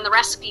 and then when the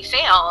recipe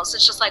fails,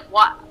 it's just like,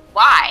 what?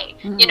 Why?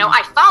 You know,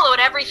 I followed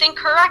everything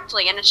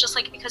correctly, and it's just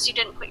like, because you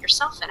didn't put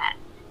yourself in it.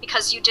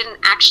 Because you didn't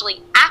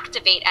actually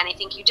activate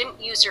anything, you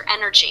didn't use your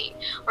energy,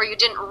 or you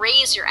didn't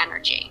raise your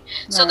energy.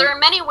 Right. So there are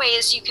many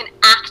ways you can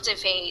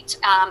activate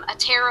a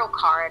tarot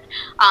card,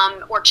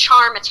 or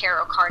charm a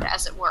tarot card,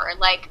 as it were.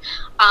 Like,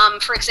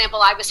 for example,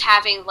 I was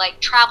having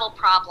like travel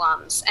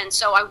problems, and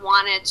so I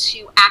wanted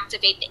to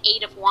activate the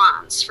 8 of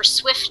Wands for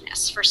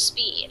swiftness, for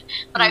speed.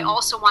 But I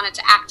also wanted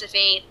to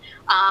activate,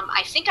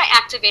 I think I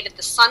activated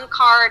the Sun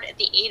card,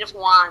 the 8 of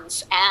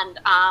Wands, and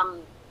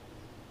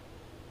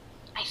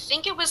I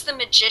think it was the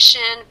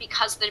Magician,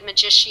 because the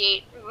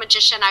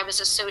magician I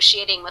was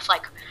associating with,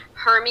 like,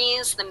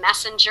 Hermes, the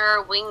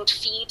messenger, winged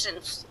feet,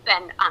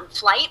 and on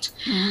flight.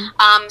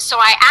 So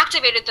I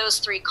activated those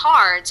 3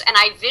 cards, and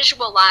I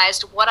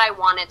visualized what I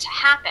wanted to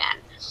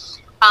happen.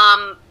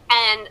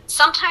 And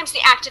sometimes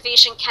the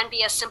activation can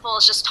be as simple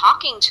as just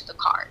talking to the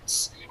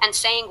cards and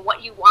saying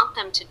what you want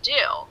them to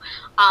do.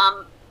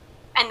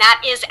 And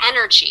that is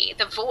energy,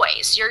 the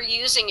voice. You're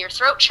using your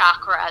throat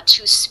chakra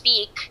to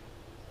speak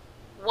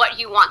what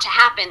you want to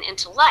happen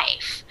into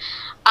life.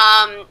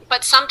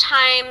 But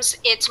sometimes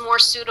it's more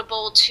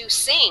suitable to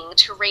sing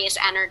to raise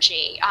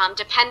energy,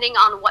 depending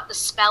on what the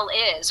spell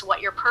is, what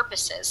your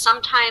purpose is.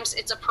 Sometimes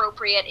it's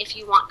appropriate, if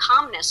you want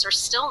calmness or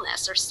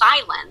stillness or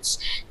silence,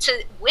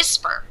 to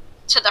whisper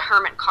to the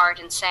Hermit card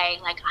and say,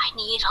 like, I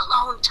need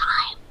alone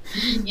time.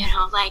 You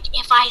know, like,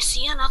 if I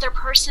see another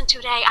person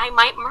today, I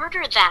might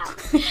murder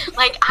them.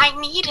 Like, I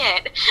need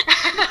it.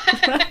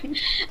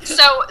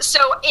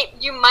 So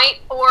you might,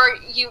 or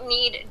you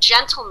need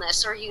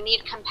gentleness, or you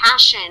need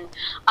compassion,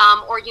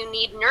 or you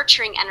need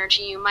nurturing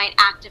energy. You might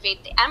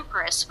activate the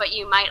Empress, but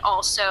you might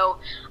also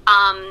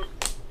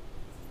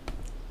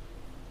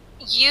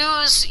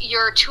use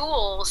your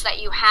tools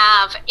that you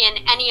have in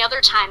any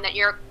other time that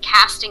you're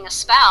casting a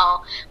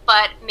spell,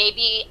 but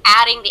maybe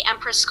adding the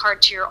Empress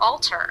card to your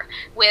altar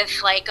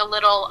with like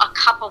a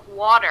cup of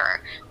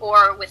water,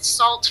 or with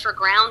salt for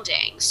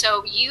grounding.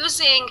 So you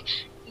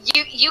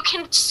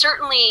can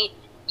certainly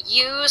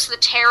use the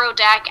tarot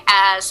deck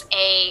as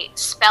a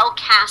spell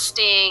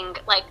casting,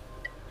 like,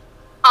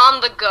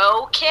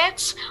 on-the-go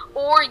kit,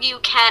 or you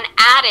can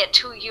add it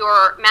to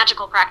your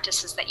magical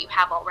practices that you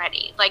have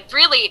already. Like,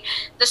 really,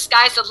 the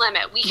sky's the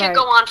limit. We could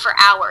go on for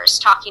hours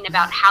talking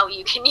about how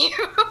you can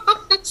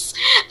use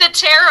the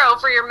tarot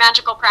for your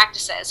magical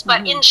practices.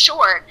 But in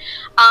short,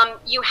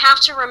 you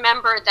have to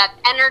remember that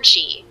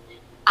energy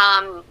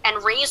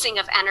and raising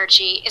of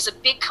energy is a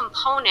big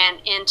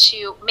component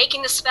into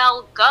making the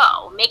spell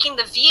go, making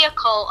the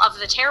vehicle of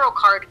the tarot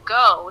card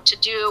go to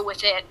do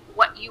with it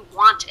what you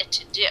want it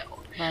to do.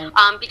 Right.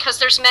 Because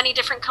there's many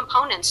different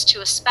components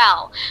to a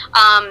spell.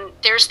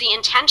 There's the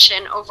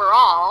intention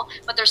overall,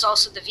 but there's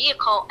also the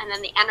vehicle and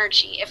then the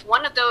energy. If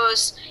one of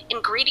those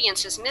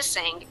ingredients is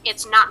missing,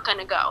 it's not going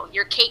to go.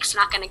 Your cake's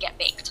not going to get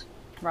baked.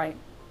 Right,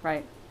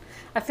 right.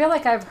 I feel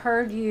like I've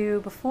heard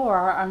you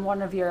before on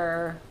one of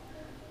your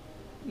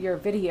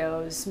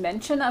videos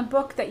mention a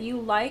book that you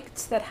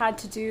liked that had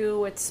to do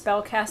with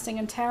spell casting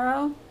and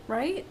tarot,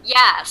 right?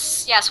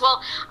 Yes.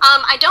 Well,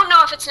 I don't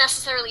know if it's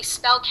necessarily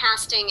spell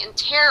casting and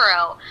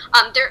tarot.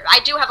 I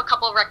do have a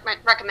couple of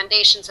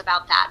recommendations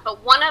about that,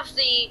 but one of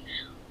the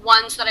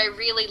ones that I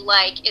really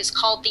like is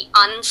called The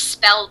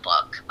Unspell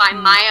Book by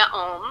Maya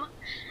Ohm.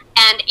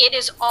 And it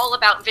is all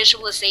about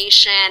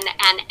visualization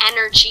and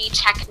energy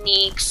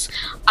techniques,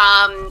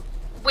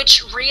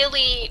 which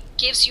really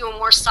gives you a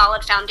more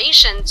solid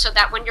foundation so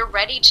that when you're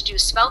ready to do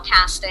spell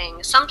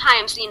casting,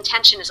 sometimes the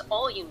intention is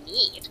all you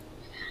need.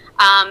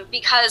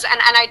 Because,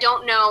 and I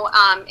don't know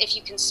if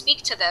you can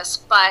speak to this,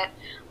 but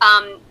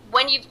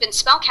when you've been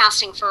spell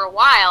casting for a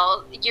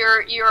while,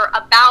 you're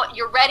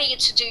ready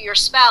to do your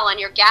spell and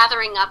you're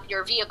gathering up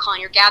your vehicle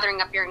and you're gathering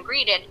up your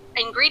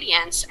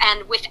ingredients,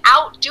 and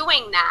without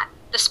doing that,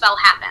 the spell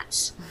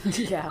happens.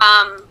 Yeah.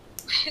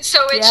 So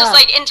it's just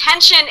like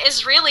intention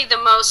is really the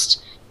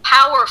most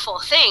powerful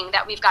thing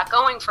that we've got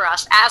going for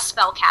us as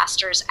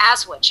spellcasters,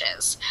 as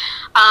witches.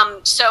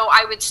 So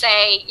I would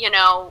say,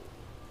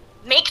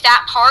 make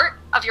that part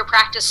of your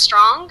practice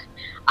strong.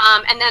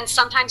 And then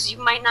sometimes you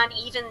might not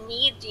even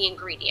need the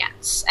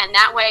ingredients. And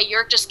that way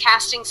you're just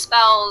casting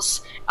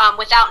spells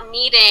without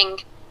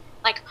needing,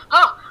 like,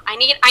 oh, I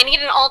need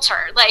an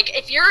altar. Like,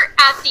 if you're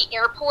at the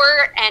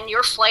airport and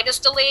your flight is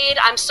delayed,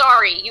 I'm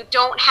sorry, you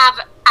don't have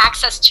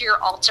access to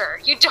your altar.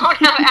 You don't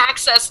have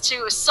access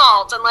to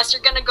salt unless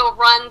you're going to go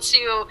run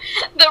to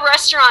the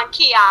restaurant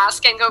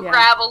kiosk and go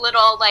grab a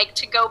little, like,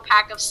 to-go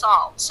pack of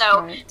salt.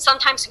 So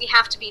sometimes we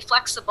have to be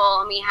flexible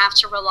and we have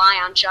to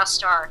rely on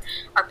just our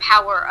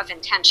power of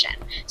intention.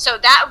 So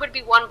that would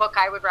be one book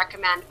I would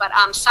recommend. But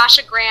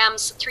Sasha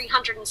Graham's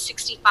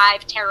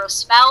 365 Tarot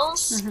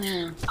Spells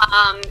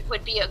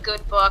would be a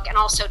good book. And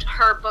also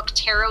her book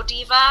Tarot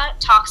Diva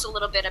talks a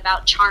little bit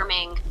about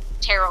charming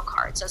tarot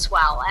cards as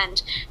well,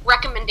 and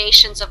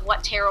recommendations of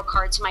what tarot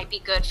cards might be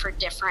good for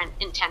different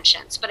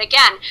intentions. But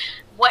again,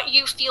 what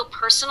you feel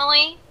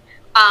personally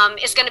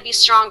is going to be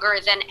stronger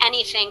than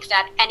anything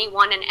that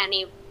anyone in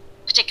any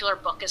particular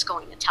book is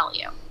going to tell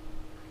you.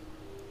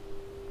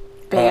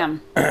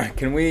 Bam.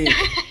 Can we,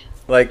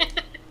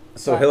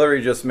 so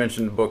Hilary just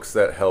mentioned books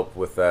that help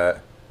with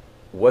that.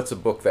 What's a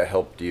book that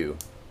helped you?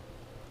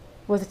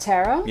 With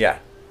tarot? Yeah.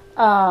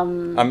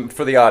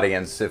 For the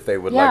audience, if they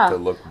would like to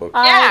look books.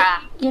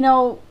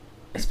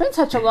 It's been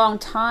such a long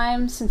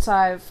time since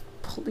I've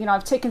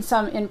taken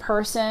some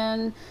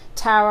in-person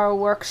tarot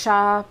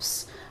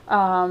workshops.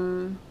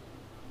 Where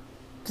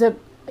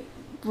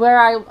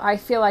I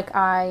feel like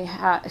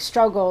I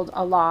struggled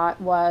a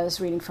lot was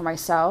reading for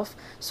myself.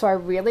 So I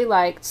really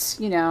liked,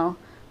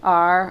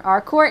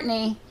 our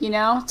Courtney,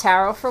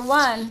 Tarot for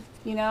One.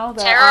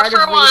 Tarot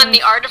for One,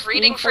 the art of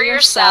reading for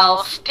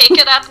yourself. Pick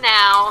it up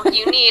now.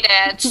 You need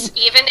it.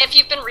 Even if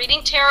you've been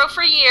reading tarot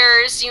for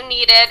years, you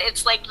need it.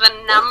 It's like the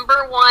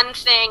number one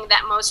thing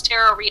that most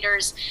tarot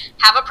readers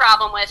have a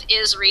problem with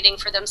is reading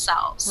for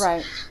themselves.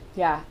 Right.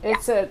 Yeah.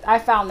 I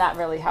found that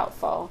really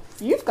helpful.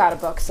 You've got a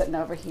book sitting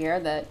over here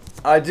that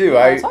I do.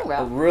 I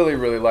really,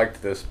 really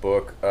liked this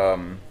book.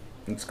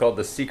 It's called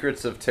The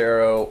Secrets of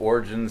Tarot: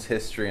 Origins,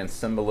 History, and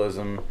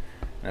Symbolism,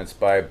 and it's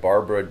by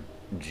Barbara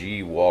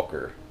G.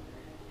 Walker.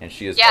 And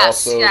she is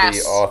also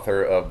the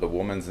author of The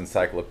Woman's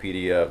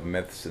Encyclopedia of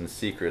Myths and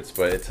Secrets.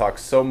 But it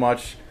talks so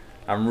much.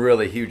 I'm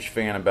really a huge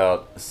fan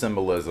about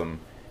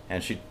symbolism.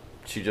 And she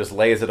just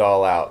lays it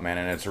all out, man.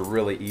 And it's a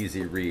really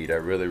easy read. I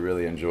really,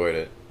 really enjoyed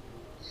it.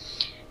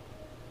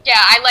 Yeah,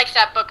 I like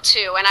that book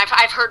too. And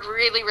I've heard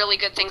really, really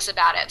good things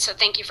about it. So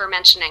thank you for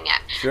mentioning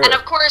it. Sure. And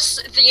of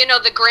course,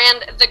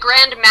 the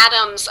grand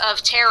madams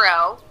of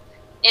tarot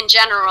in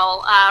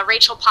general,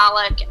 Rachel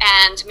Pollack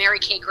and Mary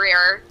K.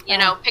 Greer,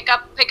 pick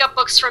up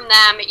books from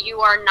them.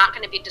 You are not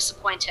going to be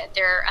disappointed.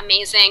 They're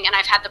amazing, and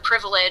I've had the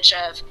privilege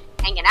of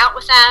hanging out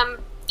with them,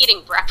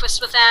 eating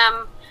breakfast with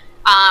them,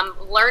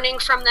 learning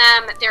from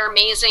them. They're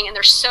amazing, and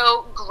they're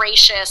so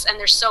gracious, and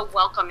they're so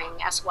welcoming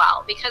as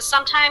well, because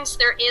sometimes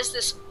there is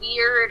this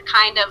weird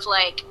kind of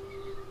like,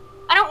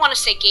 I don't want to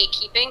say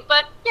gatekeeping,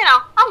 but,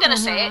 I'm going to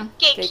say it,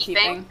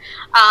 gatekeeping.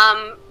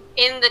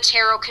 In the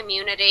tarot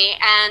community,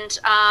 and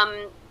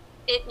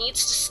it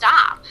needs to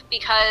stop,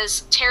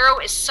 because tarot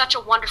is such a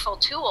wonderful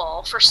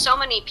tool for so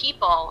many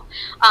people,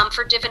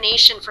 for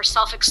divination, for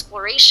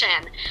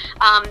self-exploration,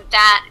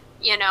 that,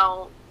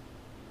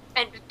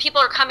 and people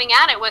are coming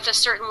at it with a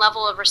certain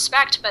level of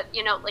respect, but,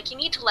 you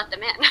need to let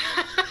them in.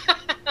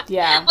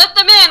 Yeah. Let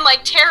them in.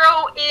 Like,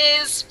 tarot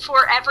is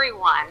for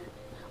everyone.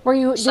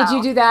 Did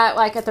you do that,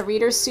 like, at the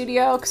Reader's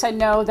Studio? Because I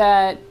know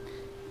that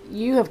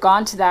you have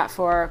gone to that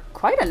for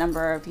quite a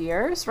number of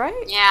years, right?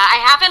 Yeah,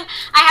 I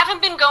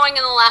haven't been going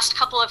in the last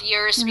couple of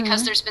years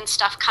because there's been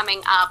stuff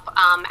coming up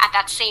at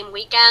that same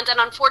weekend, and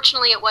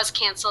unfortunately it was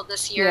canceled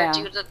this year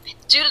due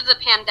to the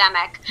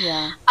pandemic.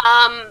 Yeah.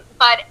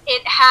 But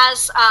it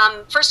has,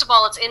 first of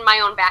all, it's in my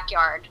own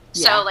backyard.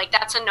 So, like,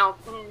 that's a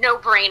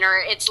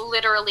no-brainer. It's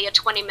literally a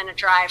 20-minute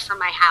drive from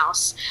my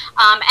house.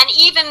 And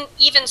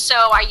even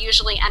so, I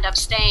usually end up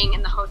staying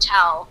in the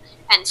hotel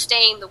and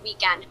staying the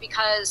weekend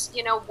because,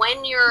 you know,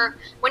 when you're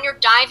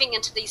diving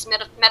into these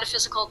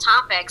metaphysical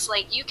topics,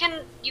 like, you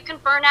can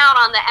burn out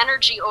on the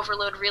energy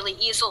overload really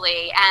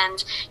easily,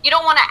 and you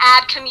don't want to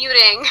add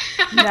commuting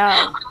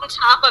on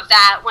top of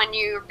that when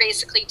you're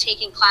basically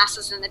taking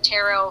classes in the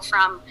tarot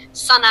from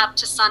sunup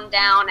to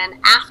sundown and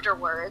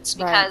afterwards,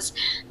 because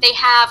they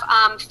have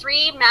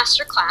 3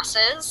 master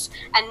classes,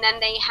 and then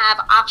they have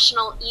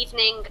optional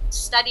evening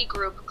study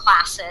group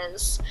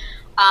classes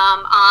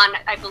on,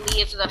 I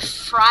believe, the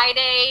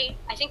Friday,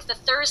 I think the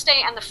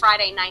Thursday and the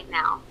Friday night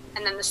now,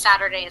 and then the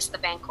Saturday is the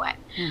banquet.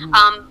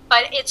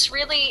 But it's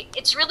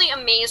really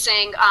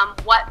amazing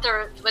what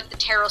the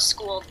tarot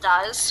school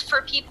does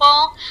for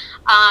people,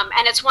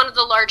 and it's one of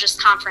the largest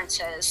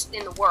conferences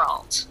in the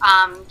world.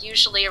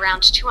 Usually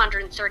around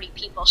 230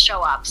 people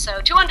show up,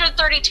 so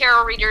 230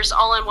 tarot readers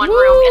all in one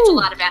room. It's a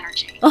lot of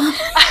energy.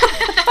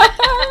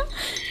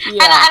 And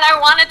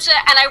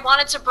I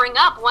wanted to bring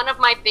up one of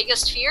my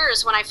biggest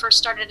fears when I first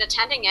started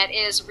attending it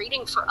is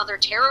reading for other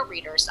tarot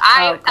readers.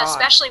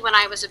 Especially when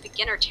I was a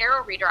beginner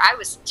tarot reader, I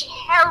was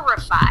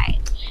terrified.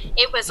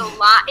 It was a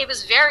lot. It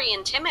was very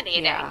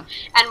intimidating.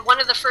 And one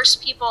of the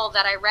first people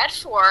that I read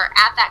for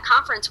at that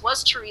conference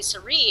was Teresa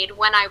Reed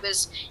when I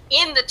was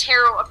in the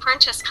Tarot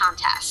Apprentice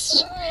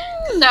contest.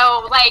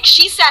 So, like,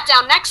 she sat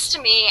down next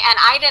to me, and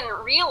I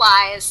didn't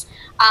realize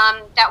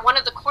that one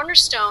of the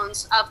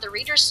cornerstones of the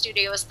Reader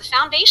Studio is the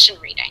foundation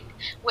reading,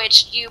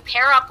 which you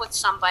pair up with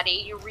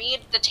somebody, you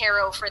read the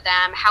tarot for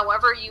them,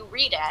 however you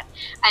read it,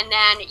 and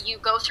then you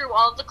go through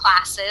all of the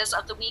classes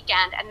of the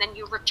weekend, and then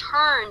you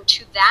return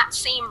to that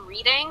same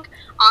reading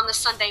on the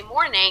Sunday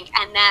morning,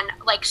 and then,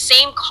 like,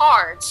 same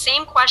cards,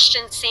 same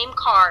questions, same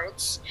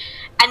cards,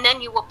 and then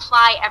you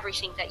apply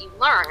everything that you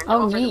learned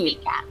over the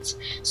weekend.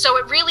 So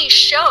it really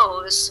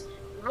shows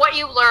what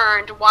you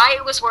learned, why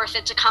it was worth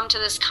it to come to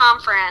this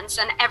conference,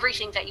 and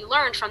everything that you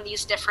learned from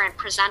these different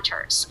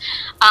presenters.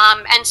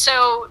 And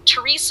so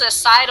Teresa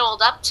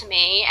sidled up to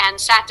me and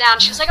sat down.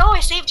 She was like, "Oh, I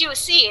saved you a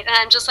seat." And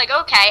I'm just like,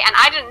 "Okay." And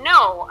I didn't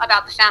know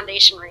about the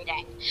foundation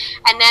reading.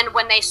 And then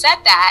when they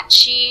said that,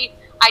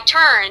 I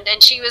turned,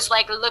 and she was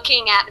like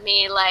looking at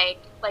me like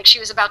she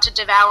was about to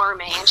devour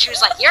me. And she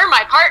was like, "You're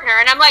my partner."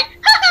 And I'm like,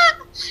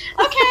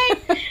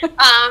 "Okay."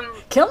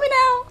 Kill me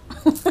now.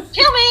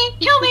 kill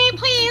me,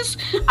 please.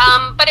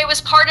 But it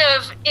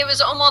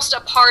was almost a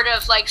part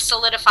of, like,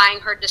 solidifying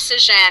her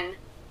decision,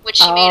 which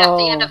she made at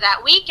the end of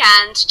that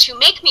weekend, to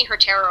make me her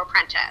tarot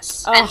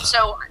apprentice. And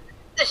so,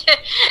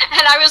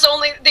 and I was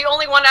the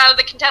only one out of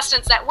the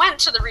contestants that went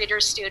to the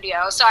Reader's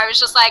Studio. So I was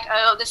just like,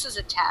 "Oh, this is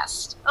a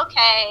test.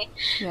 Okay.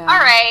 All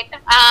right."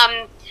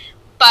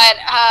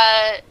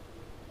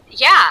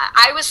 Yeah,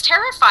 I was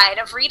terrified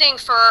of reading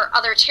for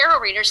other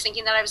tarot readers,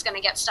 thinking that I was going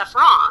to get stuff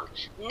wrong.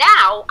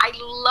 Now, I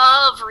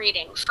love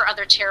reading for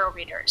other tarot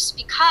readers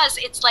because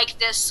it's like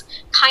this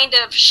kind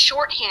of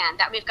shorthand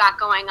that we've got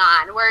going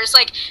on. Whereas,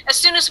 like, as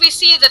soon as we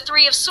see the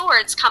 3 of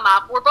Swords come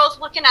up, we're both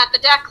looking at the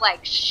deck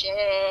like, shit.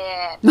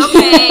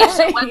 Okay,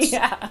 so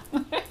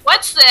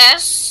what's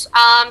this?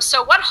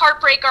 So what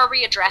heartbreak are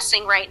we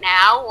addressing right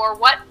now? Or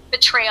what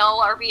betrayal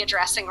are we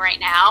addressing right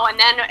now? And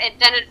then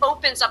it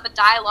opens up a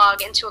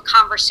dialogue into a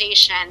conversation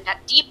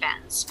that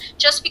deepens,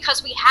 just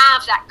because we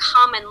have that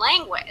common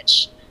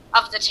language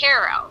of the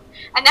tarot.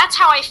 And that's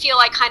how I feel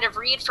I kind of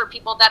read for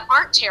people that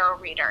aren't tarot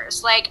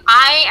readers. Like,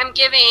 I am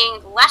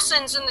giving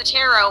lessons in the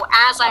tarot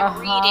as I'm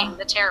reading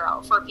the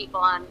tarot for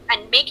people,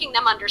 and making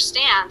them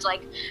understand,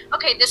 like,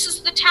 okay, this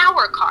is the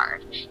Tower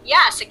card.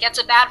 Yes, it gets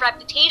a bad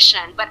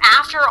reputation, but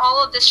after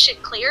all of this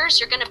shit clears,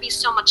 you're going to be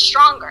so much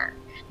stronger.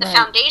 The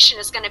foundation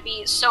is going to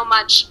be so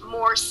much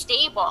more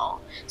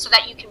stable so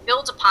that you can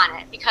build upon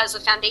it, because the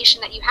foundation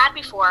that you had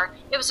before,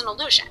 it was an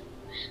illusion.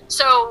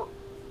 So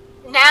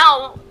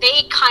now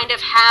they kind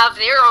of have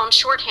their own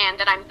shorthand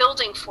that I'm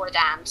building for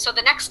them. So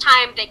the next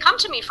time they come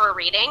to me for a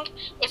reading,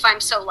 if I'm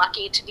so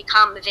lucky to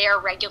become their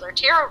regular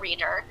tarot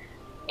reader,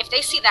 if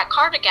they see that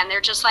card again,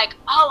 they're just like,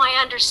 "Oh,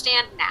 I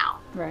understand now."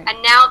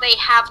 And now they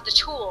have the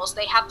tools,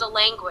 they have the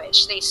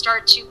language, they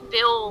start to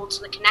build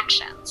the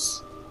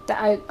connections.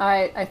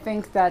 I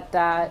think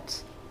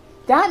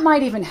that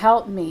might even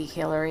help me,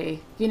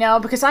 Hilary, you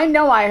know, because I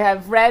know I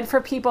have read for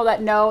people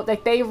that know,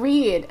 like, they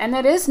read, and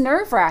it is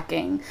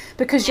nerve-wracking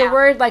because you're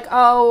worried, like,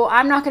 oh,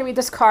 I'm not going to read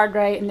this card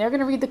right, and they're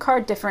going to read the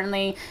card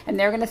differently, and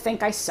they're going to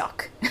think I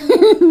suck.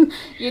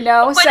 You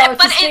know? But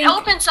it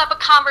opens up a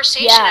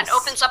conversation. Yes. It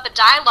opens up a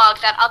dialogue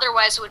that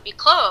otherwise would be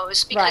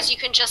closed, because you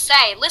can just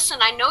say, listen,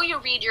 I know you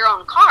read your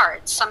own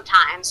cards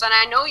sometimes, and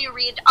I know you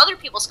read other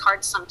people's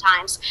cards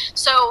sometimes.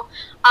 So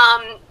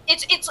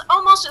it's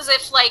almost as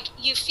if, like,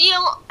 you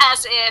feel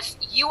as if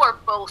you are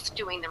both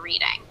doing the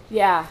reading.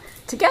 Yeah,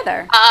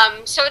 together.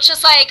 So it's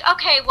just like,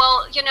 okay,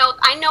 well, you know,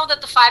 I know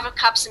that the Five of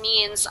Cups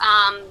means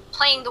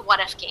playing the what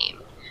if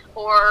game,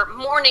 or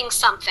mourning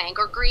something,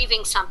 or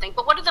grieving something.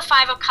 But what do the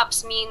Five of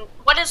Cups mean?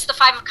 What does the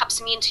Five of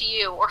Cups mean to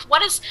you? Or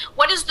what is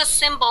the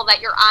symbol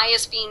that your eye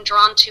is being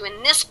drawn to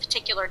in this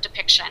particular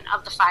depiction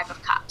of the Five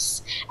of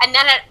Cups? And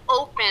then it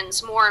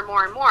opens more and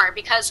more and more,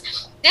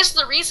 because this is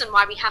the reason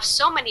why we have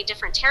so many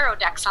different tarot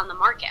decks on the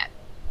market.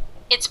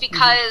 It's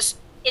because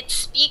it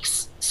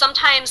speaks,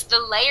 sometimes the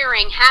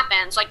layering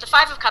happens, like the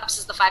Five of Cups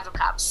is the Five of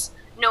Cups,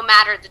 no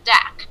matter the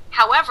deck.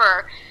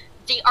 However,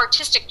 the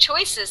artistic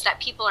choices that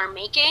people are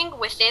making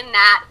within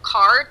that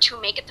card to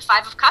make it the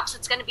Five of Cups,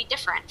 it's going to be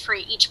different for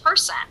each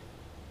person.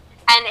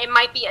 And it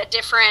might be a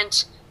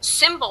different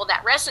symbol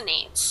that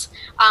resonates.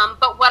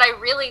 But what I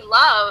really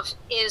love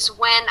is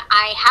when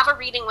I have a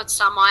reading with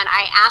someone,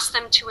 I ask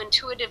them to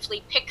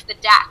intuitively pick the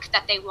deck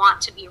that they want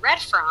to be read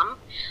from.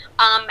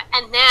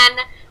 And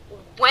then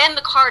when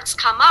the cards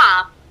come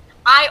up,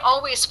 I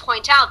always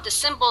point out the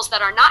symbols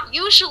that are not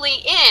usually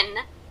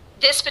in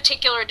this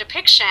particular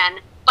depiction,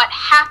 but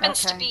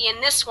happens to be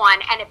in this one,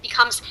 and it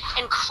becomes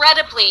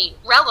incredibly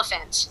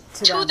relevant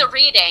to the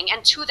reading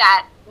and to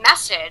that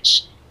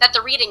message that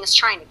the reading is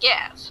trying to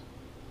give.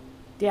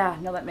 Yeah,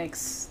 no, that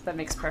makes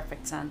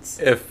perfect sense.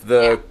 If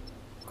the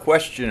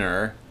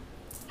questioner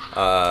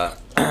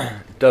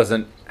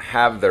doesn't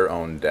have their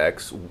own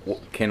decks,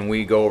 can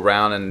we go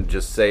around and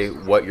just say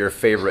what your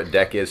favorite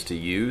deck is to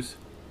use?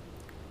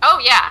 Oh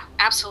yeah,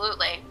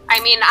 absolutely. I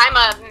mean, I'm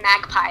a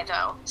magpie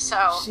though,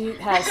 so she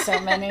has so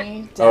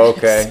many decks.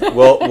 Okay,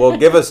 well,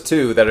 give us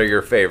two that are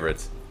your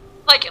favorites.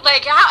 Like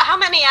how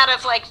many out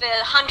of like the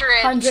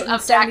hundreds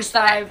of decks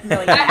that I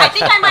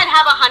think I might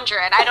have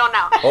 100. I don't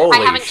know. Holy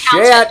I haven't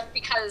shit. counted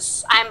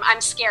because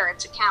I'm scared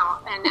to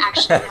count and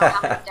actually know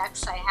how many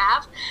decks I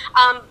have.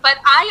 But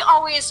I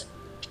always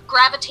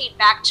gravitate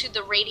back to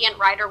the Radiant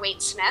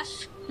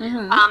Rider-Waite-Smith.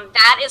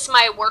 That is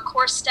my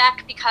workhorse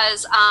deck,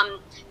 because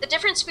the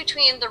difference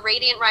between the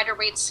Radiant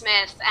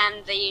Rider-Waite-Smith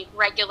and the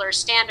regular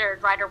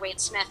standard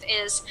Rider-Waite-Smith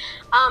is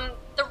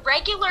the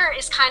regular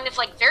is kind of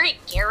like very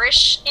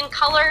garish in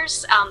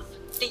colors.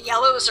 The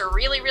yellows are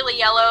really, really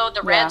yellow.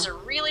 The reds are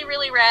really,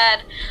 really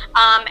red.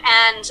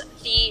 And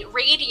the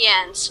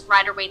Radiant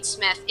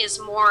Rider-Waite-Smith is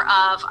more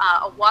of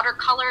a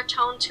watercolor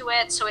tone to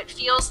it. So it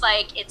feels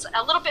like it's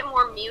a little bit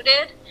more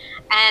muted,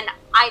 and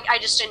I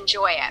just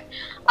enjoy it.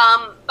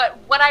 But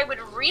what I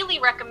would really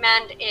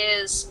recommend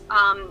is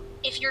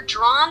if you're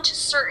drawn to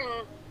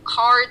certain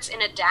cards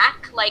in a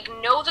deck, like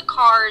know the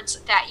cards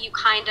that you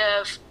kind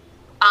of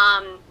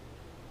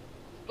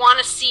want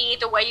to see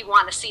the way you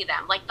want to see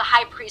them, like the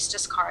High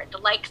Priestess card,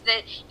 like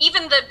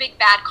even the big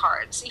bad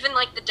cards, even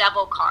like the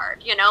Devil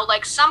card, you know,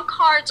 like some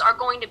cards are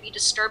going to be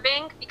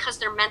disturbing because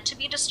they're meant to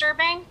be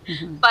disturbing.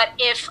 But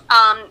if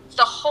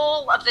the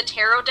whole of the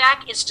tarot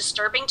deck is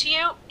disturbing to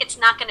you, it's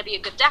not going to be a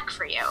good deck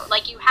for you.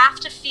 Like, you have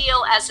to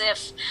feel as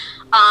if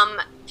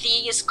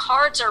these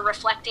cards are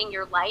reflecting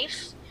your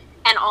life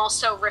and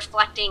also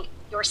reflecting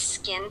your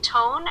skin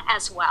tone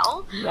as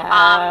well.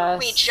 Yes.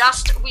 We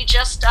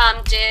just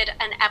did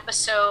an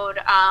episode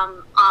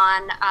on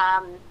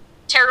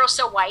Tarot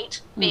So White,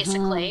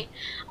 basically,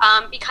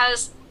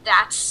 because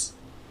that's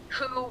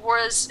who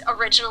was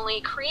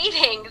originally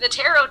creating the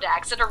tarot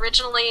decks. It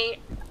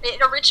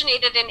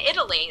originated in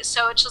Italy,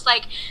 so it's just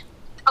like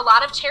a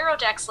lot of tarot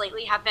decks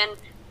lately have been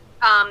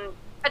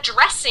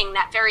addressing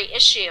that very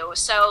issue.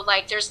 So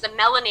like there's the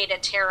melanated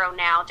tarot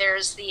now,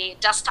 there's the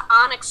dust to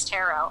onyx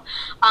tarot.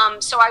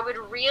 So I would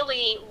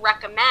really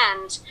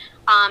recommend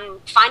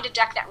find a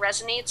deck that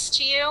resonates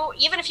to you.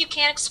 Even if you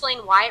can't explain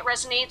why it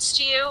resonates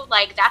to you,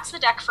 like that's the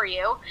deck for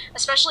you,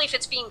 especially if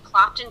it's being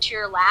plopped into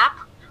your lap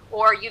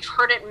or you've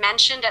heard it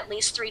mentioned at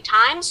least 3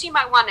 times. You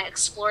might want to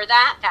explore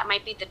that. That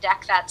might be the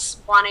deck that's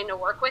wanting to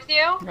work with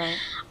you. Right.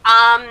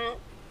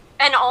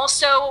 And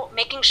also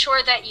making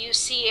sure that you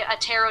see a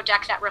tarot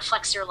deck that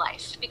reflects your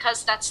life,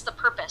 because that's the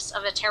purpose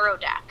of a tarot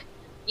deck.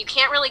 You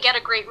can't really get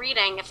a great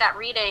reading if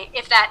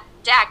that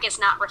deck is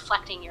not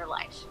reflecting your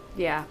life.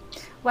 Yeah.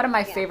 One of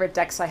my favorite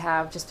decks I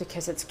have, just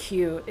because it's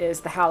cute,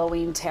 is the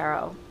Halloween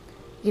tarot.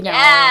 You know,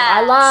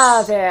 I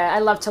love it. I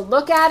love to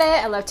look at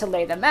it. I love to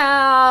lay them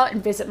out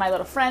and visit my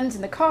little friends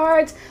in the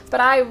cards,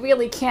 but I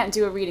really can't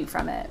do a reading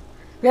from it.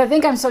 I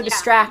think I'm so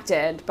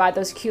distracted by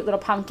those cute little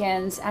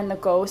pumpkins and the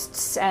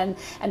ghosts and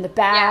the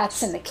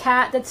bats and the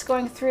cat that's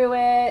going through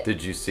it.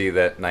 Did you see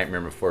that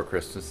Nightmare Before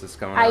Christmas is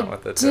coming I out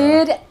with it?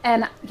 did,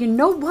 and you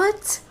know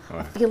what?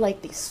 I feel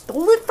like they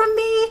stole it from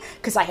me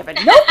because I have a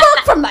notebook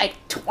from like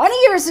 20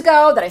 years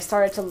ago that I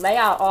started to lay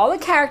out all the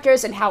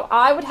characters and how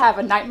I would have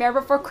a Nightmare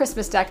Before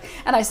Christmas deck,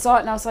 and I saw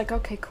it and I was like,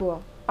 okay,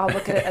 cool. I'll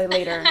look at it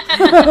later.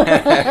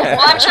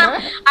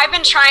 Well, I've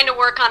been trying to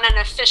work on an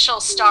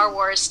official Star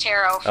Wars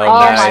tarot for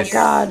nice. My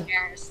God.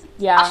 years.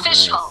 Yeah.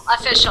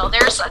 Official.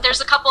 There's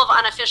a couple of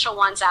unofficial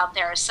ones out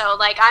there. So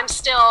like I'm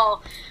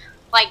still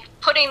like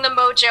putting the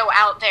mojo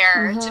out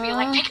there to be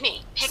like, pick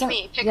me.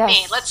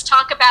 Let's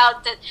talk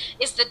about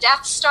is the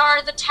Death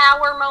Star the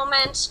tower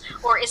moment,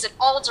 or is it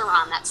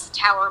Alderaan that's the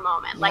tower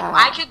moment? Like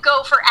I could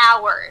go for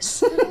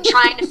hours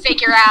trying to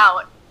figure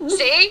out.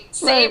 See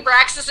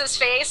Braxis's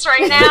face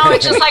right now.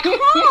 It's just like,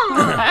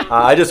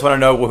 I just want to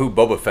know who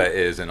Boba Fett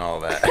is and all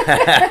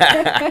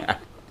that.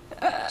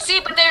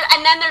 See, but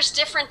then there's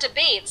different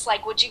debates.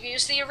 Like, would you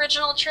use the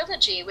original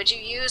trilogy? Would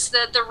you use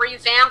the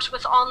revamped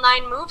with all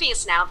 9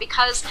 movies now?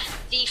 Because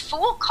the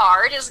Fool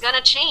card is going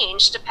to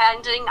change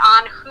depending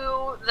on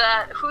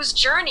whose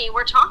journey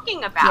we're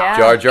talking about. Yeah.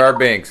 Jar Jar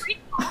Binks.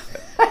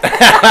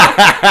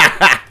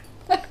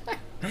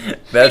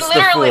 That's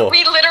the Fool.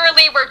 We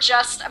literally were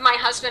just, my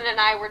husband and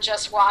I were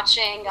just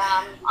watching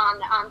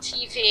on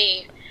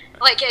TV.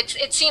 Like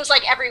it seems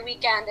like every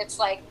weekend it's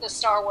like the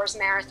Star Wars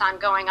marathon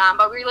going on,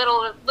 but we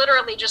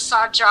literally just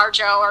saw Jar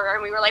Jar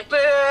and we were like, boo,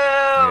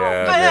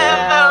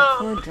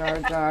 Poor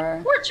Jar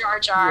Jar. Poor Jar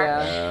Jar.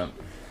 Yeah.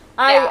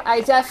 I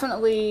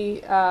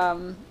definitely,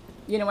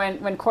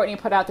 when Courtney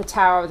put out the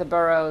Tower of the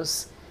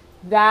Burrows,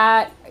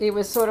 that it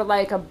was sort of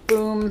like a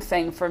boom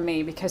thing for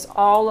me because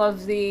all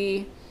of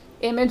the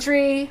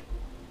imagery,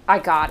 I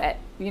got it.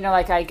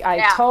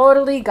 I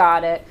totally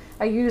got it.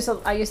 I use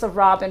the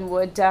Robin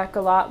Wood deck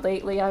a lot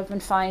lately. I've been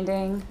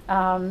finding.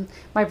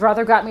 My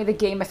brother got me the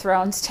Game of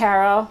Thrones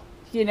tarot.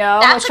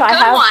 That's which a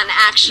good one,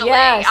 actually.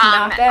 Yes,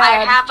 not bad.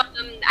 I have,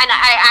 and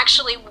I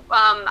actually,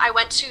 I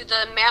went to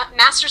the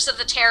Masters of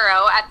the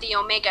Tarot at the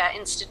Omega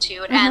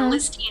Institute, and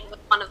Liz Dean was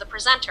one of the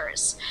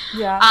presenters.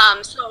 Yeah.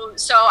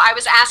 So I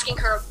was asking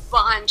her a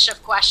bunch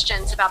of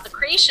questions about the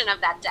creation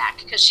of that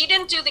deck because she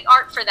didn't do the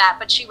art for that,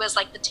 but she was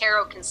like the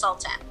tarot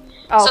consultant.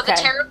 Okay. So the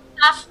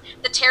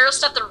tarot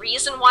stuff, the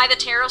reason why the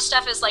tarot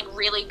stuff is like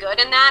really good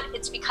in that,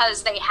 it's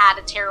because they had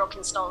a tarot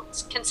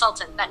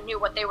consultant that knew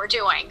what they were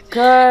doing.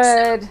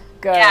 Good.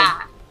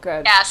 Yeah.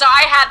 Good. Yeah, so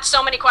I had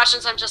so many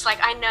questions. I'm just like,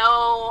 I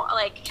know,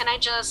 like, can I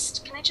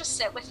just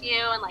sit with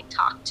you and like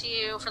talk to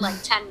you for like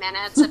 10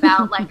 minutes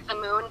about like the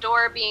moon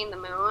door being the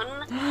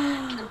moon?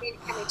 Can we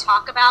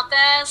talk about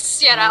this?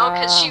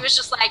 Because she was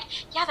just like,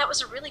 yeah, that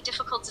was a really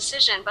difficult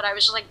decision, but I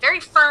was just like very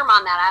firm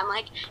on that. I'm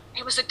like,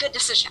 it was a good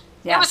decision.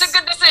 Yes. It was a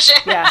good decision.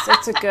 Yes,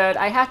 it's a good.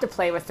 I have to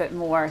play with it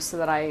more so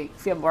that I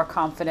feel more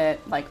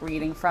confident, like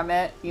reading from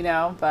it.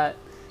 But.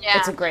 Yeah.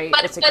 It's a great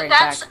deck.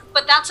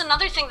 But that's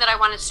another thing that I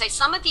wanted to say.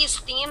 Some of these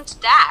themed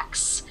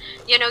decks,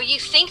 you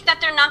think that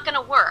they're not going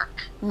to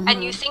work,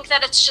 and you think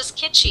that it's just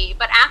kitschy,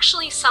 but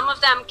actually some of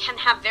them can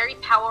have very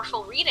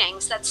powerful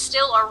readings that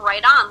still are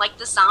right on. Like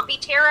the Zombie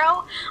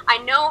Tarot. I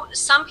know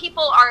some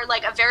people are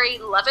like a very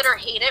love it or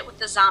hate it with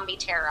the Zombie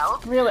Tarot.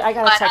 Really? I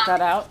got to check that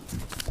out.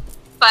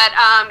 But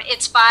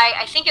it's by,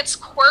 I think it's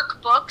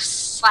Quirk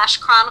Books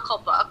 / Chronicle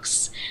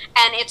Books,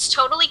 and it's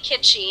totally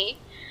kitschy.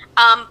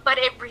 But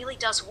it really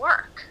does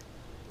work.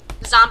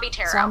 Zombie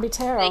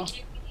Tarot.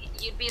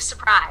 You'd be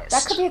surprised.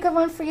 That could be a good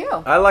one for you.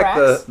 I like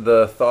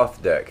the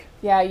Thoth deck.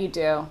 Yeah, you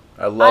do.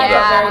 I love that. I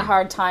have a very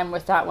hard time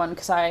with that one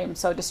because I am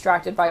so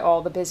distracted by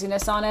all the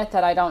busyness on it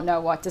that I don't know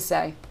what to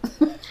say.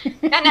 and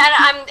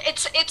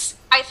it's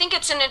I think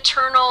it's an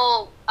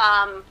eternal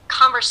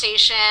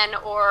conversation,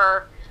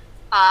 or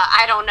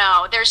I don't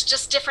know. There's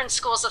just different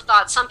schools of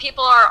thought. Some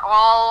people are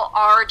all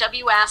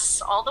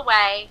RWS all the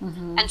way,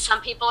 and some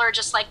people are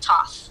just like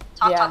Thoth.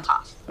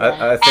 Thoth.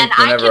 I think and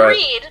I can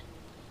read.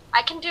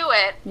 I can do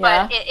it,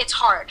 but it's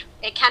hard.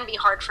 It can be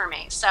hard for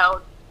me.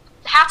 So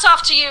hats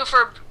off to you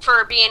for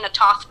being a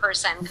Thoth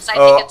person, because I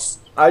think it's...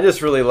 I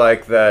just really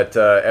like that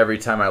every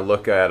time I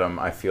look at them,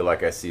 I feel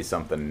like I see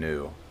something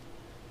new.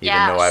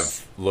 Even though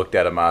I've looked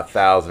at them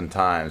 1,000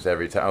 times,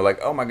 every time I'm like,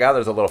 oh my God,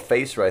 there's a little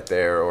face right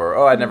there, or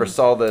oh, I never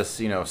saw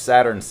this,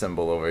 Saturn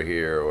symbol over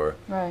here, or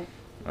right.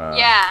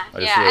 Really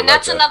and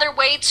that's another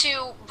way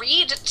to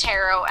read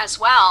tarot as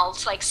well.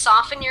 It's like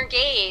soften your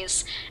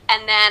gaze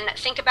and then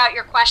think about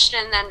your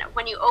question. Then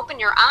when you open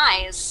your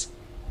eyes,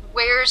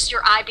 where's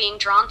your eye being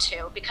drawn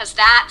to? Because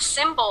that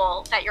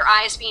symbol that your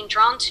eye is being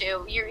drawn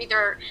to, you're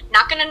either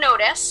not going to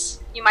notice,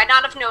 you might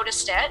not have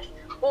noticed it,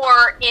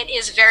 or it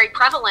is very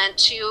prevalent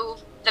to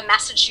the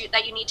message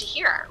that you need to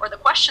hear or the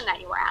question that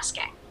you were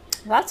asking.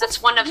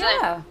 That's one of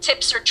the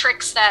tips or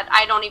tricks that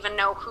I don't even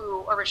know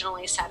who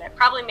originally said it.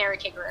 Probably Mary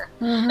Kay Greer.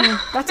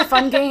 That's a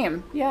fun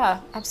game.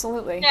 Yeah,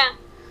 absolutely. Yeah.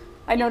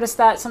 I noticed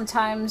that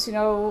sometimes,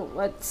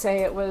 let's say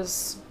it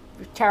was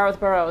Tarot with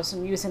Burrows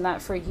and using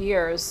that for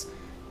years.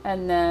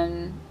 And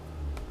then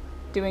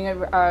doing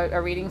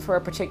a reading for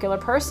a particular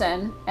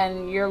person,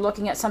 and you're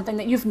looking at something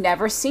that you've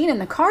never seen in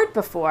the card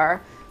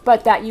before,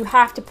 but that you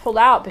have to pull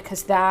out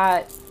because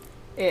that's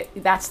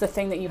the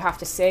thing that you have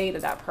to say to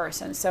that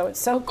person. So it's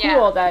so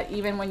cool that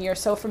even when you're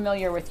so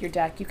familiar with your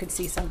deck, you could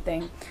see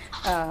something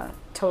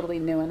totally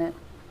new in it.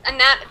 And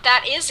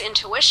that is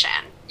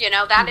intuition.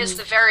 That is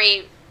the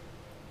very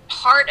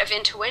part of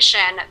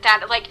intuition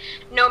that, like,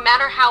 no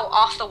matter how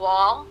off the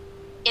wall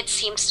it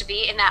seems to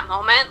be in that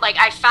moment, like,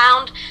 I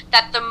found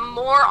that the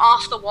more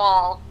off the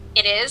wall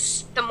it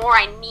is, the more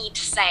I need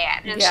to say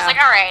it. And it's just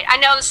like, all right, I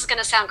know this is going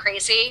to sound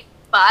crazy,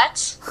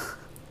 but...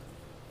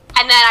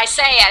 And then I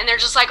say it, and they're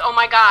just like, oh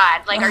my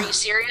God, like, are you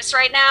serious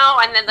right now?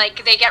 And then,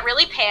 like, they get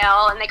really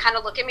pale, and they kind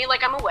of look at me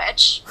like I'm a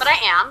witch, but I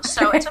am,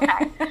 so it's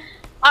okay.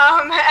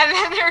 And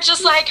then they're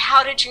just like,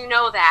 how did you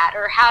know that?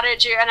 Or how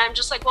did you? And I'm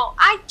just like, well,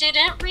 I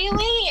didn't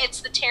really. It's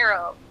the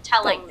tarot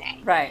telling me.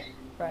 Right.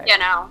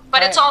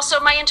 But it's also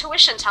my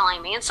intuition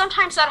telling me. And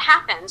sometimes that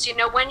happens.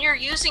 When you're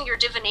using your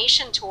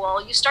divination tool,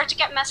 you start to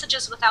get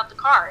messages without the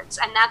cards.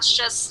 And that's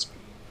just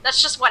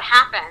what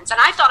happens.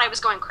 And I thought I was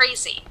going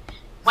crazy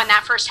when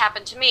that first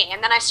happened to me.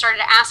 And then I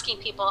started asking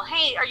people,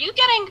 hey, are you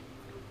getting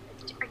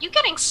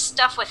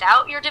stuff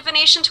without your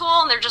divination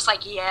tool? And they're just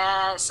like,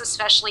 yes,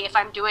 especially if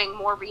I'm doing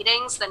more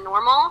readings than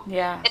normal.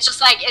 Yeah. It's just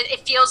like,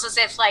 it feels as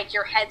if, like,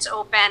 your head's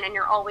open and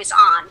you're always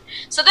on.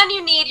 So then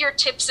you need your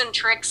tips and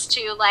tricks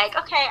to, like,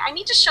 okay, I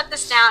need to shut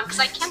this down because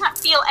I cannot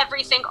feel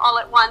everything all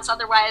at once.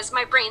 Otherwise,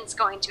 my brain's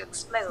going to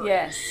explode.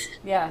 Yes.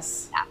 Yeah.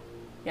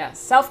 Yes.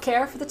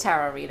 Self-care for the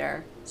tarot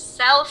reader.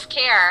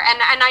 Self-care.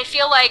 And I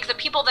feel like the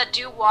people that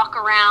do walk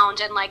around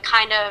and, like,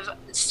 kind of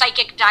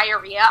psychic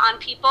diarrhea on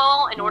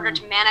people in order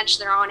to manage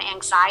their own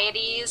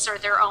anxieties or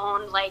their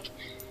own, like,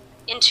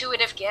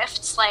 intuitive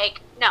gifts,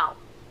 like, no,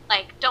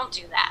 like, don't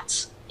do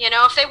that.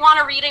 If they want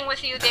a reading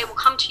with you, they will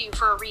come to you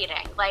for a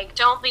reading. Like,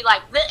 don't be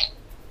like, bleh.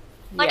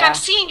 Like, I'm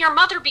seeing your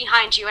mother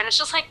behind you, and it's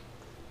just like,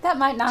 that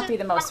might not be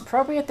the most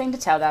appropriate thing to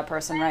tell that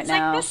person right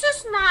now. Like, this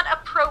is not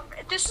appropriate.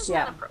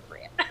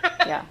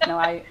 Yeah, no,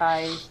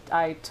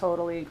 I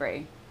totally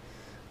agree.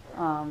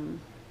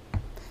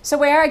 So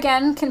where,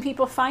 again, can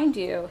people find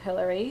you,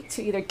 Hilary,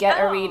 to either get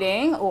a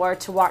reading or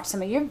to watch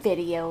some of your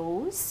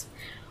videos?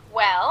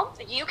 Well,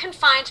 you can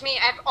find me.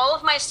 All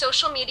of my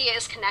social media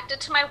is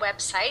connected to my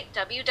website,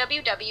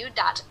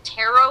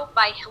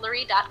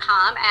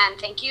 www.tarotbyhilary.com. And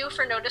thank you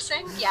for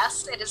noticing.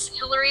 Yes, it is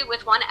Hilary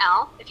with one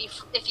L.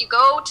 If you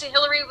go to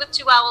Hilary with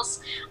two L's,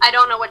 I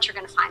don't know what you're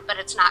going to find, but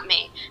it's not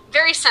me.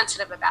 Very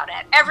sensitive about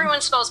it.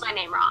 Everyone spells my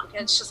name wrong.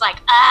 It's just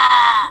like,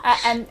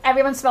 and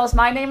everyone spells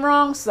my name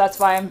wrong, so that's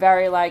why I'm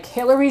very like,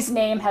 Hilary's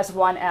name has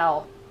one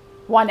L.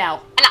 One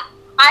L.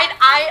 And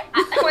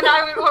when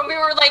we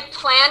were, like,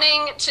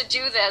 planning to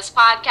do this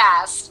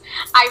podcast,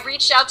 I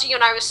reached out to you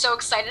and I was so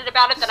excited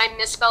about it that I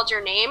misspelled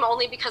your name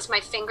only because my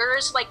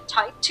fingers, like,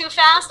 typed too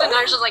fast, and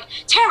I was just like,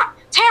 Tamara.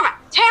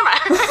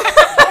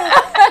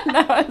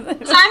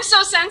 So I'm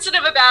so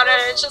sensitive about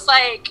it. It's just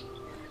like,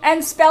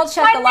 and spell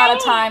check a lot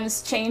of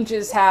times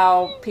changes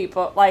how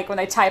people, like, when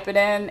they type it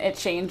in, it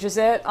changes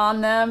it on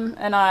them,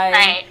 and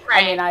I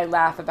mean, I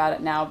laugh about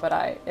it now, but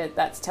I'll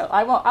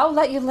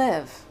let you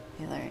live,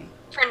 Hilary.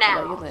 For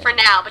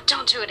now, but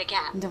don't do it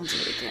again. Don't do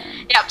it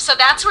again. Yep, so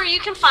that's where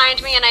you can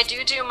find me, and I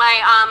do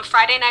my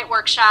Friday night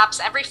workshops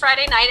every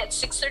Friday night at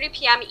 6:30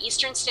 p.m.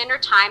 Eastern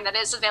Standard Time. That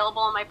is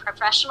available on my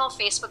professional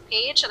Facebook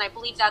page, and I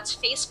believe that's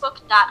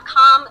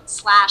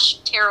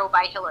facebook.com/Tarot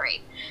by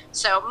Hilary.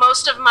 So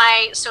most of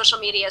my social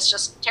media is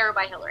just Tarot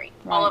by Hilary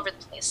all over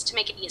the place to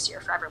make it easier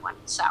for everyone.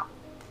 So.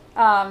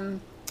 And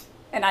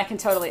I can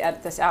totally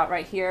edit this out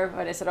right here,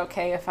 but is it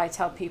okay if I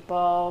tell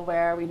people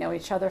where we know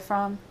each other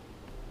from?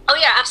 Oh,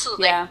 yeah,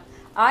 absolutely. Yeah.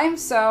 I'm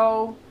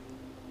so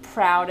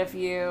proud of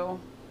you,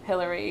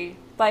 Hilary.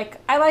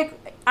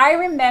 I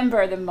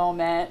remember the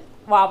moment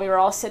while we were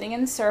all sitting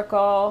in a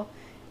circle,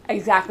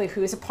 exactly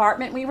whose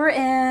apartment we were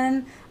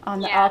in,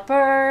 on the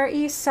Upper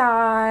East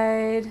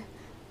Side,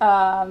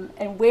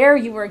 and where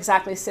you were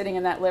exactly sitting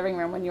in that living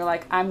room when you were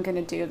like, I'm going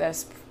to do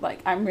this.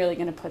 Like, I'm really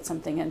going to put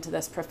something into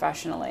this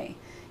professionally.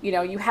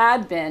 You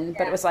had been,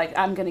 but it was like,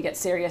 I'm going to get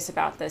serious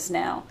about this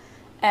now.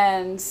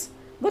 And...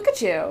 look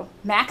at you,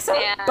 Maxa,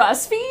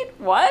 BuzzFeed.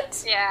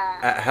 What?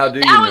 Yeah. How do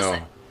you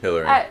know,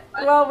 Hilary?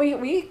 Well,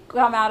 we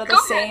come out of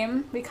the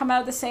same. We come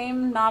out of the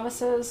same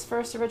novices'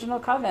 first original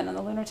coven in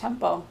the Lunar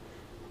Temple,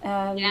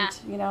 and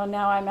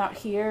now I'm out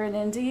here in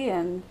Indy,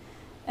 and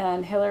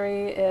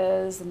Hilary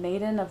is the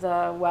maiden of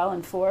the Well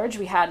and Forge.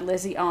 We had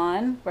Lizzie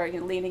on, where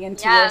you're leaning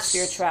into your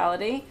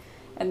spirituality,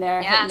 and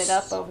they're hitting it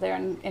up over there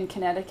in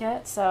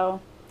Connecticut.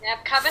 So.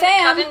 Yep, Coven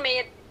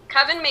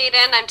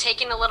Maiden. I'm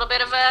taking a little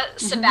bit of a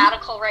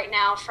sabbatical right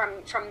now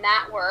from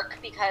that work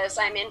because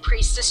I'm in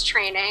priestess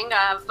training,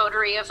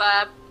 votary of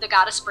the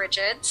goddess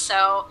Bridget.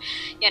 So,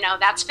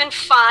 that's been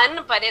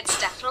fun, but it's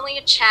definitely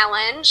a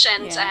challenge.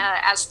 And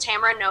as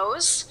Tamara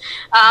knows,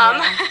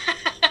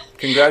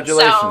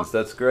 congratulations,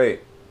 that's great.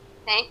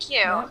 Thank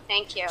you,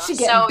 thank you.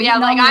 So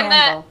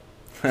I'm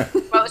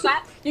what was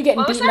that? You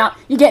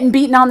getting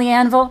beaten on the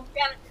anvil?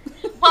 Yeah.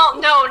 Well,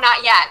 no,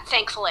 not yet,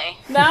 thankfully.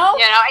 No?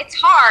 You know, it's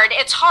hard.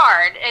 It's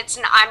hard.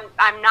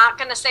 I'm not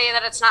going to say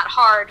that it's not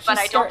hard, but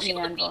I don't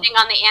feel the beating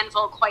on the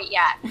anvil quite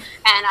yet. And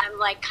I'm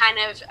like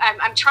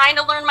I'm trying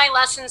to learn my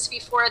lessons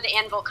before the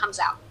anvil comes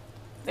out.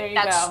 There you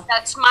go.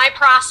 That's my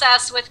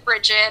process with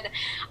Bridget.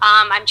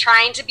 I'm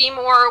trying to be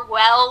more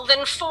well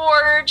than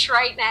Forge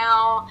right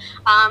now,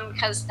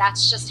 because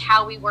that's just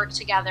how we work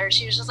together.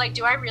 She was just like,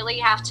 do I really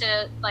have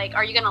to, like,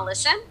 are you going to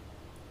listen?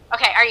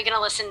 Okay, are you going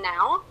to listen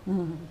now?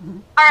 Mm-hmm.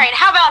 All right,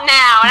 how about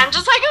now? And I'm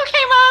just like,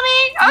 okay,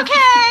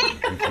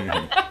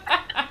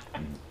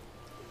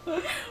 Mommy,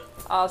 okay.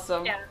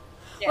 Awesome. Yeah.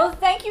 Well,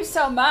 thank you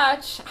so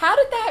much. How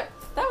did that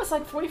was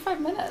like 45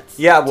 minutes.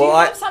 Yeah, well, Do you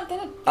have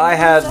something I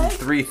had say?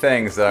 3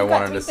 things that I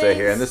wanted to say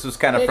here, and this was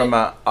kind of from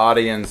an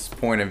audience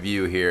point of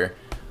view here.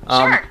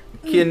 Sure.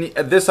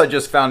 This I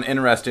just found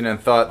interesting and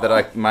thought that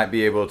I might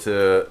be able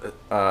to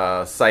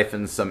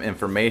siphon some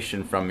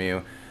information from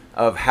you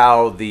of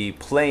how the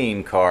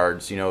playing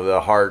cards, you know,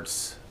 the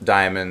hearts,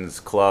 diamonds,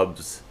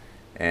 clubs,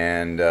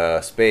 and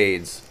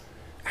spades,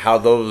 how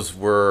those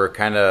were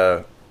kind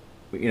of,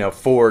 you know,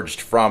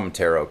 forged from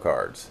tarot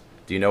cards.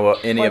 Do you know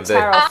any of the...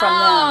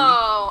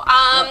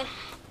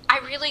 I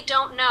really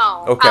don't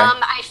know. Okay.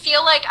 I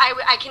feel like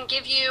I can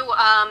give you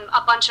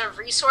a bunch of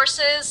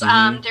resources.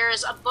 Mm-hmm. There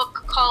is a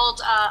book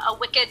called A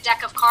Wicked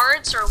Deck of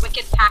Cards, or A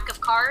Wicked Pack of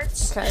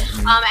Cards. Okay.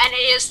 And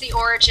it is the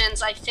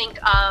origins, I think,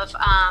 of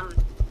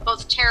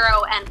both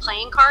tarot and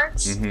playing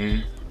cards.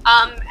 Mm-hmm.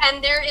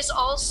 And there is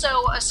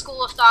also a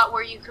school of thought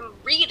where you can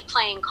read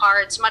playing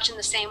cards much in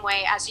the same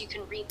way as you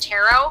can read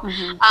tarot.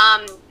 Mm-hmm.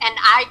 And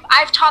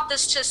I've taught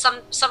this to some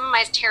of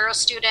my tarot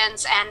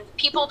students, and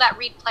people that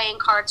read playing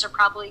cards are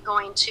probably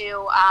going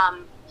to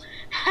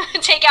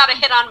take out a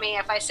hit on me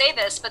if I say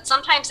this, but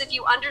sometimes if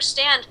you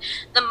understand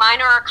the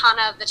minor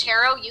arcana of the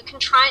tarot, you can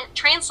try and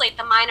translate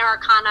the minor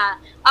arcana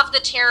of the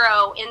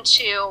tarot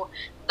into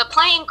the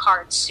playing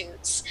card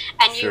suits.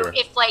 And Sure.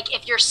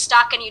 if you're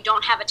stuck and you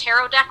don't have a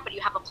tarot deck but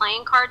you have a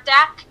playing card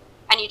deck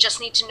and you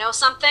just need to know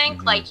something,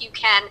 Mm-hmm. like you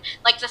can,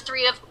 like the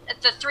three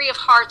of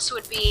hearts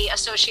would be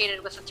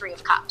associated with the 3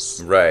 of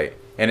cups. Right.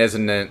 And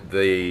isn't it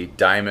the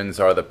diamonds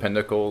are the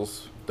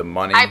pentacles, the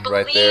money I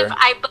believe, right there?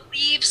 I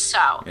believe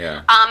so.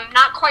 Yeah.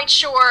 Not quite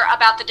sure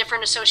about the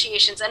different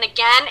associations. And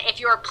again, if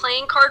you're a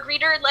playing card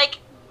reader, like,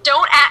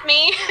 don't at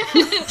me,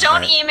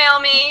 don't email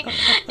me.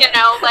 You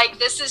know, like,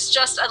 this is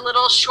just a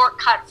little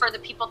shortcut for the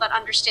people that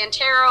understand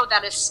tarot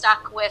that is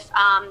stuck with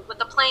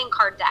the playing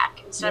card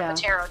deck instead of a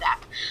tarot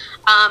deck.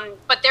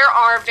 But there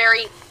are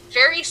very,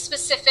 very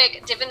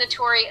specific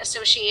divinatory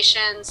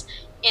associations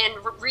in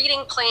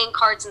reading playing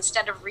cards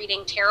instead of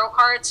reading tarot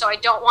cards. So I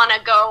don't want to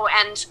go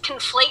and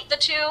conflate the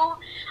two,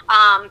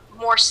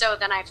 more so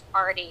than I've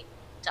already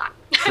done.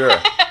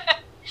 Sure.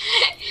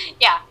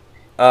 Yeah.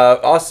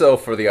 Also,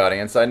 for the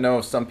audience, I know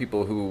some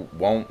people who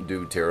won't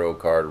do tarot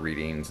card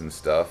readings and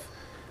stuff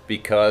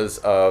because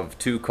of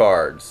 2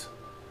 cards,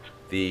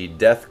 the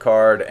Death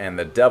card and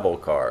the Devil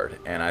card.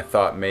 And I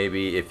thought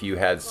maybe if you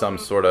had some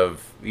sort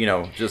of, you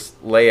know,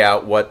 just lay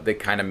out what that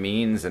kind of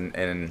means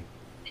and...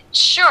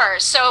 Sure.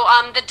 So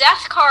the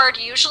Death card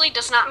usually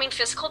does not mean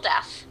physical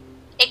death.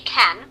 It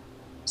can.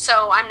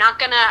 So I'm not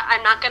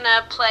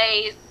gonna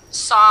play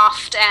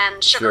soft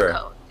and sugarcoat.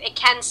 Sure. It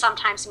can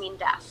sometimes mean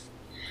death.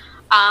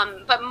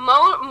 But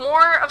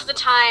more of the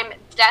time,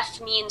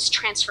 death means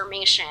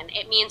transformation.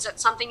 It means that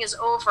something is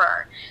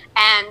over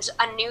and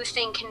a new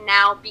thing can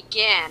now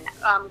begin.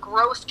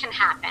 Growth can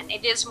happen.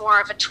 It is more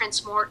of a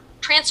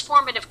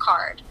transformative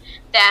card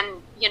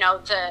than, you know,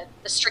 the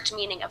strict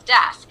meaning of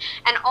death.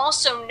 And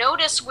also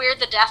notice where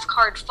the Death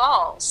card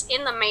falls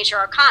in the major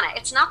arcana.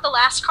 It's not the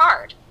last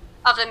card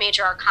of the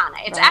major arcana.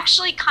 It's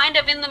actually kind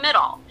of in the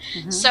middle.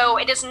 Mm-hmm. So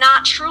it is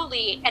not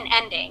truly an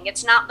ending.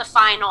 It's not the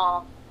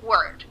final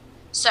word.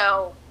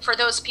 So for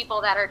those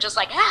people that are just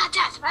like,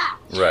 death,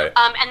 Right.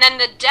 And then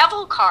the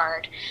Devil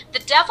card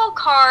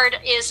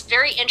is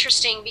very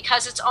interesting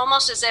because it's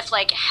almost as if,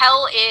 like,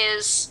 hell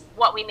is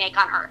what we make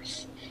on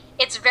earth.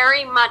 It's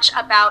very much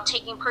about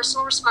taking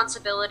personal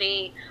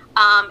responsibility.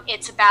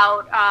 It's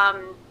about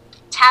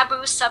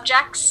taboo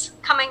subjects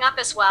coming up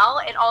as well.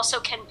 It also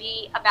can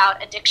be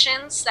about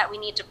addictions that we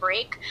need to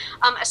break,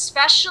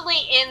 especially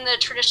in the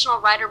traditional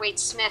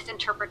Rider-Waite-Smith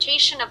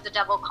interpretation of the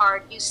Devil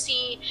card. You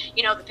see,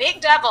 you know, the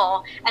big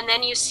devil, and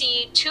then you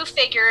see 2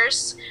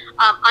 figures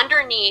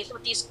underneath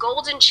with these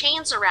golden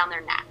chains around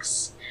their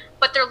necks,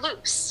 but they're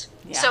loose.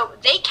 Yeah. So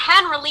they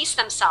can release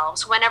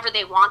themselves whenever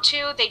they want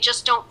to. They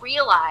just don't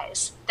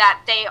realize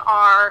that they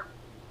aren't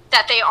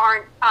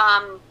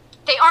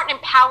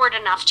empowered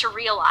enough to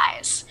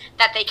realize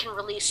that they can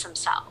release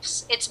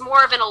themselves. It's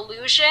more of an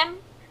illusion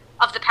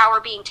of the power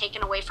being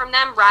taken away from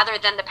them rather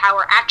than the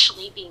power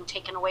actually being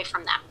taken away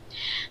from them.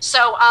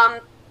 So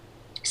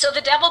So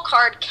the devil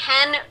card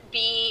can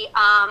be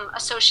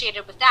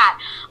associated with that.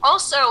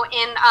 Also,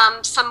 in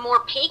some more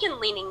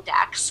pagan-leaning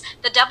decks,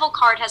 the devil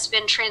card has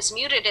been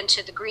transmuted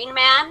into the Green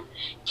Man,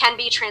 can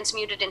be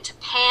transmuted into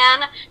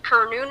Pan,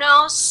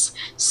 Kernunnos.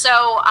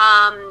 So,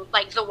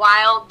 like the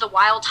wild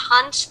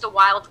hunt, the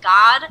wild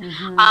god.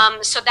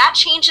 So that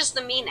changes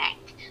the meaning.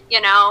 You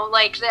know,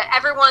 like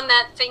everyone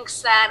that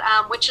thinks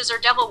that witches are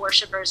devil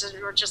worshippers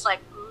are just like,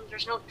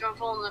 there's no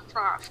devil in the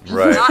craft.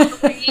 Right. Not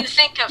the way you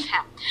think of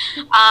him.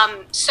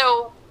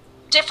 So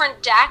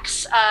different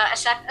decks,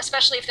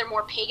 especially if they're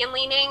more pagan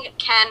leaning,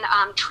 can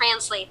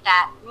translate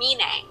that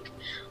meaning,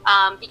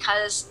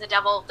 because the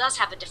devil does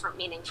have a different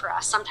meaning for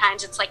us.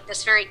 Sometimes it's like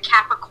this very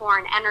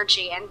Capricorn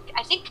energy, and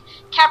I think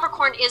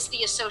Capricorn is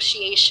the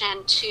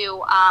association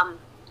to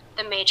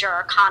the major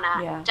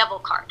arcana devil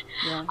card.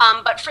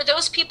 But for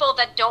those people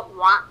that don't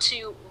want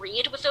to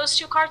read with those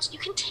two cards, you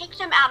can take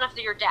them out of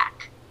your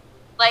deck.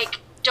 Like,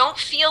 don't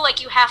feel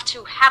like you have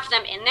to have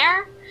them in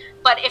there,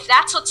 but if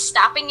that's what's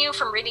stopping you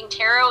from reading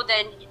tarot,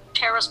 then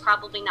tarot's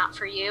probably not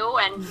for you,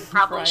 and you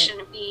probably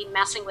shouldn't be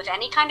messing with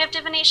any kind of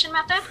divination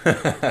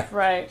method.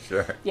 Right.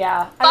 Sure.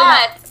 Yeah.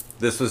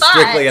 This was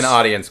strictly an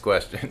audience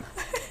question.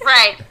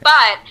 Right.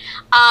 But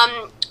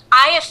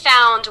I have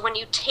found when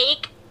you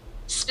take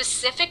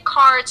specific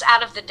cards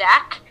out of the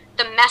deck,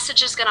 the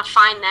message is going to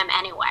find them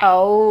anyway.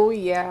 Oh,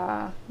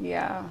 yeah.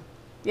 Yeah.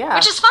 Yeah.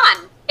 Which is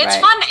fun. It's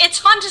fun. It's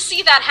fun to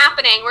see that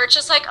happening, where it's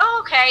just like,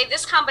 oh, okay,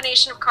 this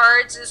combination of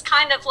cards is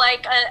kind of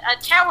like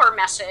a tower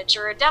message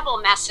or a devil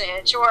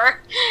message, or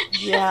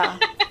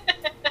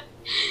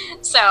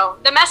So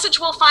the message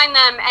will find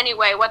them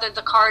anyway, whether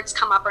the cards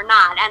come up or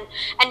not.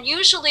 And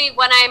usually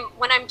when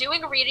I'm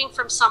doing a reading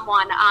from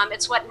someone,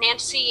 it's what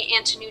Nancy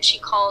Antonucci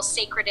calls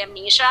sacred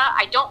amnesia.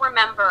 I don't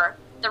remember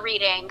the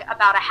reading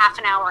about a half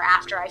an hour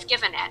after I've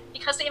given it,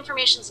 because the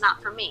information's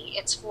not for me,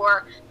 it's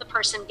for the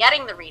person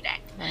getting the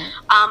reading.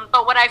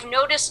 But what I've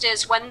noticed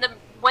is when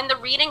the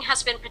reading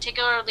has been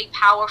particularly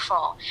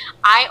powerful,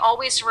 I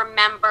always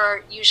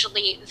remember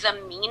usually the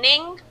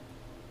meaning,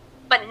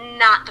 but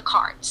not the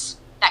cards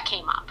that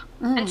came up.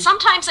 And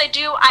sometimes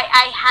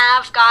I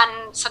have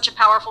gotten such a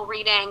powerful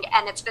reading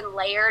and it's been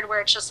layered where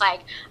it's just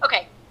like,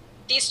 okay,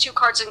 these two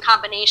cards in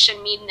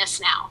combination mean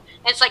this now.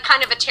 It's like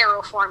kind of a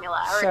tarot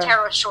formula or a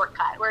tarot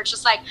shortcut, where it's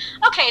just like,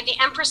 okay, the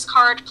Empress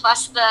card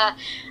plus the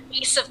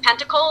Ace of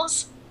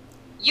Pentacles,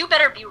 you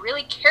better be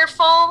really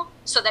careful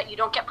so that you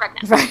don't get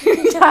pregnant. Right.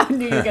 I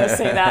knew you were going to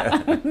say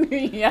that. Hello,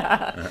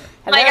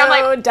 like, I'm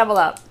like, double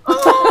up.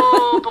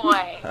 Oh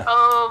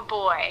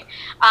boy.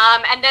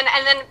 And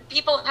then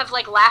people have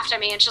like laughed at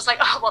me and just like,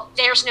 oh, well,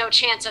 there's no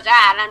chance of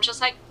that. And I'm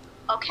just like,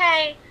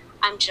 okay,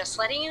 I'm just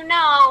letting you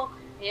know.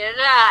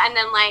 And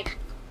then like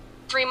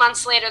 3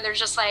 months later, they're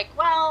just like,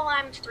 well,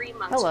 I'm 3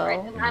 months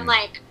pregnant. And I'm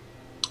like,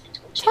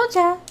 I told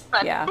ya.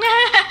 But Yeah.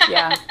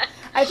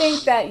 I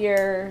think that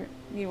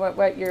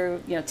what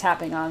you're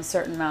tapping on, a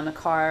certain amount of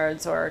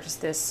cards, or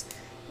just this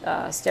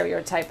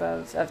stereotype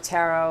of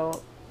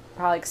tarot,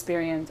 probably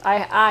experience.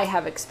 I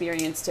have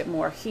experienced it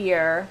more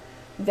here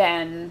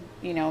than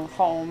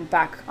home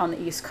back on the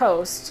East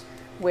Coast,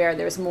 where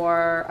there's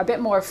a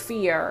bit more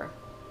fear.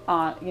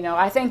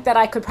 I think that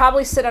I could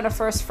probably sit at a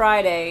First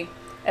Friday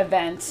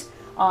event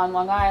on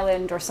Long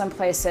Island or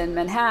someplace in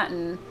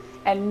Manhattan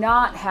and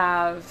not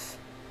have,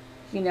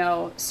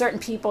 certain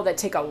people that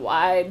take a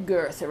wide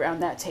girth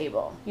around that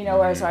table.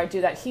 Whereas I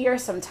do that here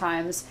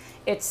sometimes,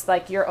 it's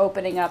like you're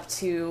opening up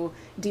to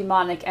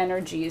demonic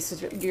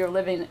energies. We're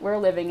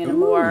living in a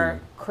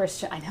more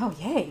Christian. I know,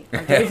 yay!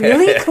 Okay,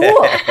 really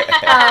cool.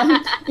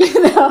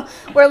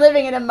 We're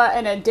living in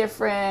a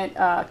different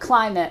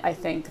climate, I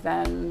think,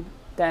 than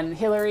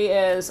Hilary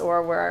is,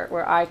 or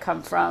where I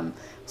come from.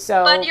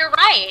 So, but you're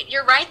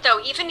right though.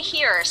 Even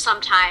here,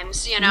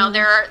 sometimes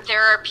there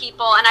are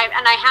people, and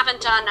I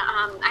haven't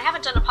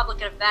done a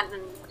public event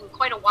in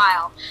quite a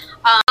while.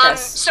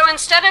 So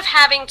instead of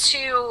having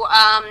to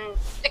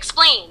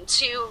explain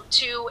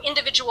to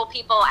individual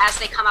people as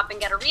they come up and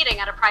get a reading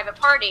at a private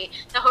party,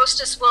 the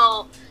hostess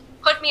will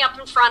put me up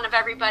in front of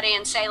everybody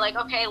and say, like,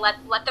 okay, let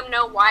them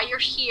know why you're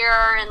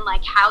here and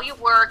like how you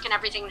work and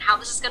everything and how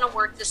this is going to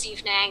work this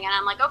evening. And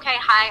I'm like, okay,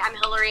 hi, I'm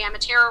Hilary. I'm a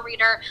tarot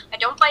reader. I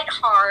don't bite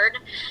hard.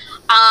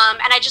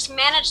 And I just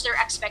manage their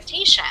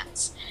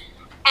expectations.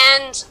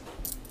 And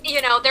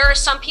there are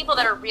some people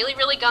that are really,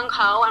 really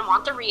gung-ho and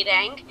want the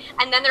reading.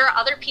 And then there are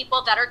other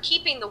people that are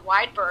keeping the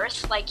wide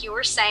berth, like you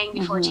were saying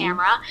before,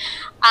 Tamara.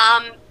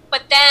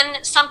 But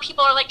then some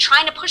people are like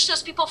trying to push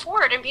those people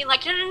forward and being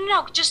like,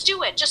 no, just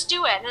do it.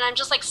 And I'm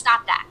just like,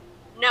 stop that.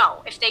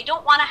 No, if they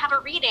don't want to have a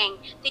reading,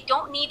 they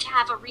don't need to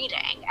have a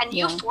reading. And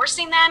you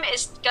forcing them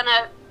is going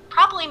to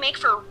probably make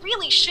for a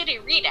really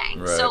shitty reading.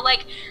 Right. So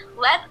like,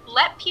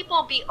 let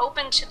people be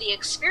open to the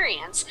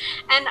experience.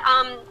 And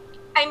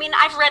I mean,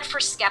 I've read for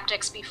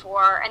skeptics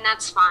before, and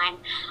that's fine.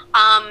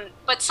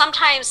 But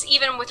sometimes,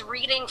 even with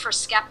reading for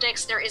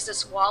skeptics, there is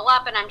this wall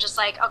up, and I'm just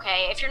like,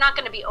 okay, if you're not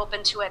going to be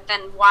open to it,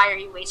 then why are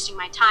you wasting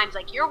my time?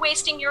 Like, you're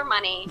wasting your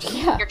money.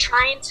 Yeah. You're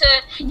trying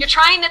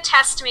to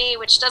test me,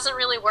 which doesn't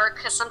really work,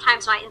 because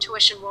sometimes my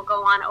intuition will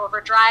go on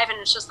overdrive, and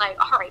it's just like,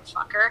 all right,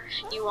 fucker,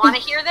 you want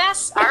to hear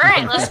this? All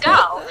right, let's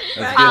go.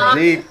 Let's get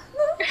deep.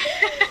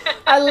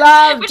 I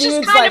love Which dudes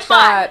is kind like of fun.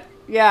 that.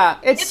 Yeah,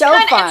 it's so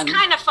fun. It's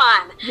kind of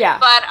fun. Yeah.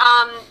 But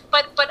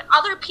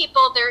other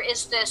people, there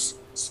is this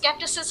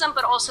skepticism,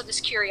 but also this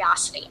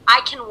curiosity.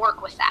 I can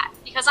work with that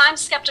because I'm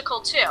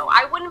skeptical too.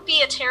 I wouldn't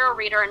be a tarot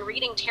reader and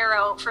reading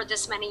tarot for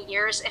this many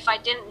years if I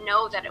didn't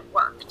know that it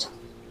worked.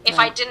 If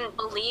I didn't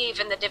believe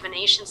in the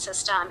divination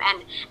system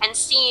and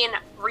seeing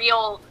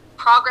real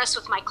progress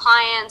with my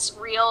clients,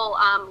 real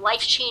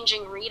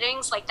life-changing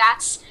readings, like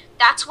that's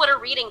what a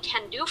reading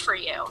can do for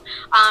you.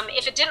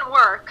 If it didn't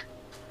work,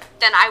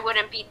 then I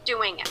wouldn't be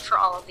doing it for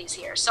all of these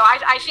years. So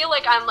I feel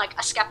like I'm like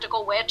a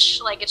skeptical witch.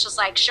 Like, it's just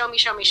like, show me,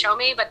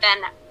 but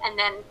then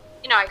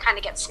I kind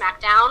of get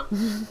smacked down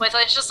with,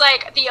 it's just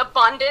like the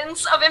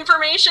abundance of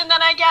information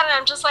that I get, and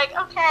I'm just like,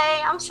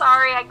 okay, I'm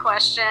sorry, I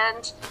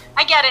questioned.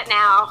 I get it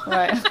now.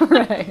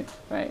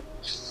 Right.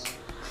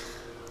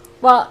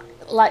 Well,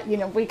 like,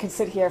 we could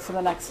sit here for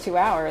the next 2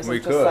 hours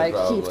and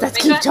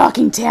keep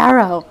talking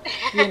tarot.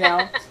 Hillary,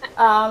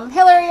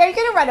 are you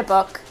going to write a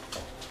book?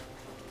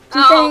 Do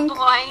you think?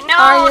 Boy,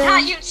 no,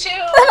 not you too.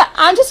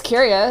 I'm just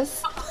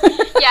curious.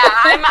 Yeah,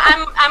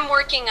 I'm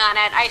working on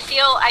it. I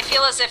feel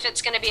as if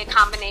it's going to be a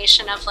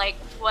combination of like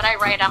what I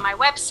write on my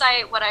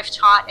website, what I've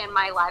taught in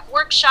my live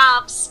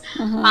workshops,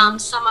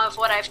 some of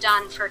what I've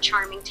done for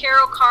Charming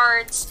Tarot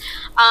cards,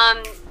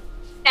 and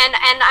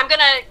I'm going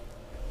to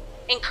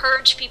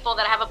encourage people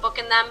that have a book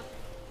in them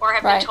or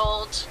have been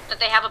told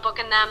that they have a book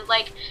in them.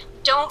 Like,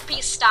 don't be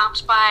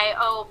stopped by,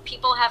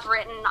 people have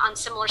written on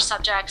similar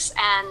subjects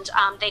and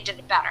they did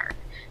it better.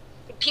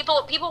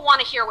 People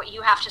want to hear what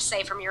you have to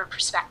say from your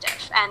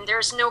perspective, and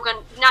there's not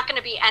going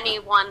to be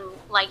anyone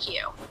like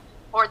you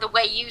or the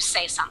way you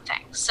say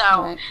something.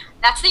 So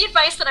that's the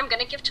advice that I'm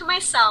going to give to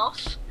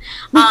myself,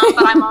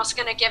 but I'm also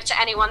going to give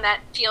to anyone that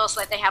feels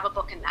like they have a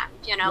book in them.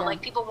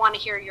 Like, people want to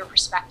hear your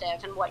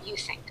perspective and what you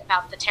think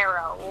about the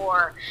tarot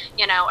or,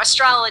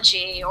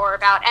 astrology or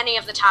about any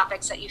of the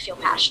topics that you feel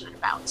passionate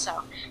about.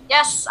 So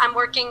yes, I'm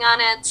working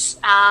on it.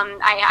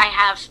 I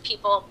have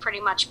people pretty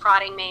much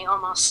prodding me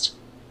almost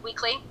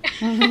weekly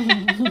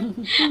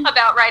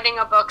about writing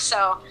a book.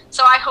 So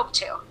I hope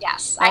to,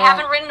 yes. I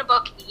haven't written a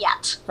book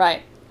yet.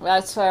 Right.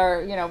 That's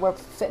where, we're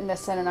fitting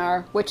this in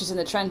our witches in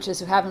the trenches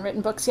who haven't written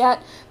books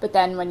yet. But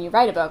then when you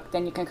write a book,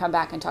 then you can come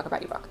back and talk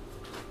about your book.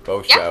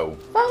 Faux show.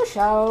 Faux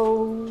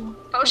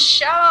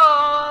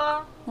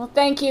show. Well,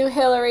 thank you,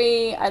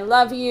 Hilary. I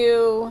love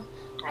you.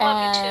 I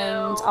love you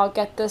too. I'll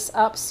get this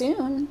up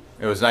soon.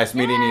 It was nice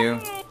meeting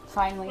you.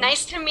 Finally.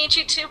 Nice to meet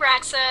you too,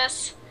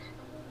 Braxis.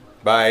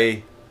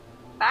 Bye.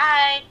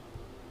 Bye.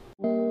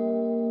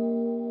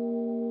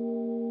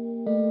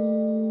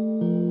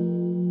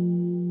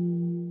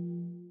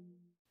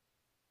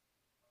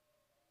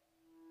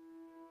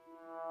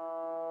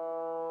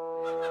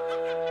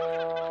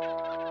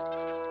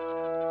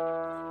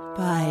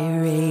 By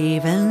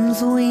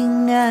raven's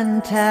wing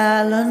and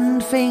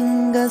taloned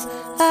fingers,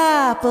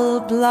 apple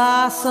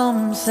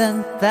blossom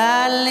scent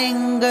that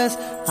lingers,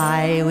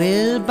 I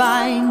will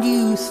bind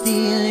you,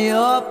 steal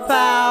your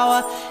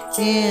power,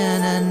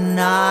 in an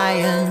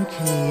iron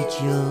cage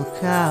you'll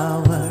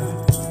cower.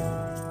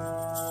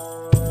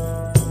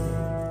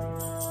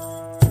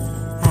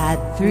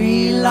 Add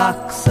 3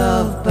 locks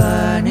of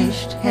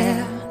burnished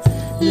hair,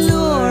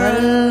 lure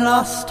a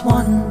lost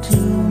one to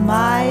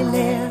my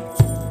lair.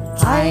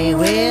 I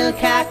will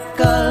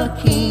cackle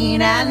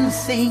keen and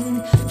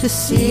sing to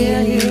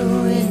seal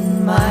you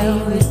in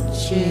my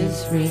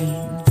witch's ring.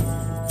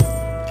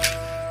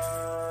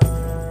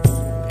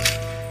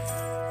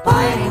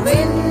 By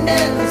wind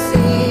and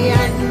sea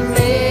and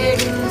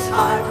maiden's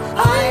heart,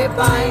 I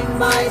bind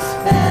my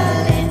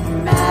spell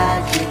in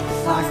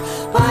magic's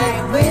art.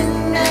 By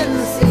wind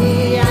and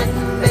sea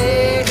and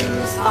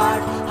maiden's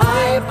heart,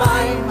 I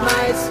bind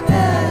my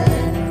spell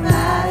in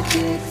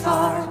magic's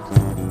art.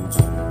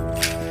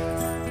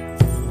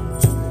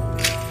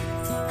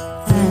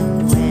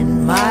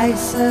 My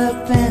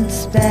serpent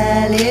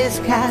spell is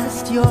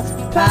cast, your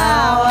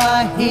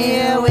power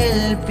here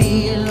will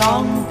be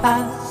long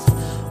past.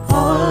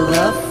 All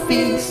the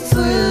feasts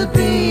will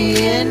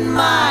be in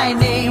my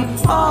name,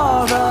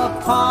 all the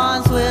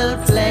pawns will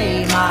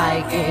play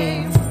my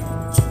game.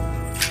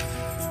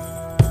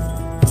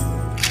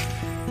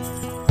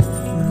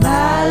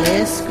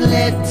 Malice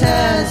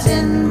glitters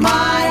in my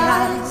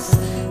eyes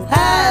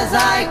as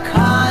I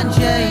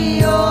conjure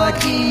your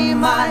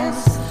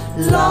demise.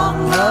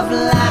 Long of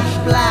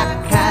lash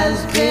black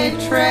as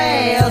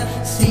betrayal,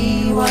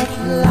 see what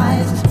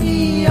lies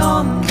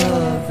beyond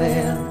the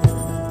veil.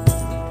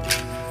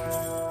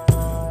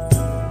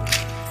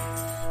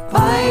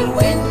 By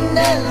wind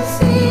and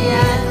sea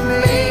and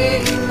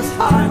maiden's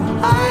heart,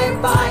 I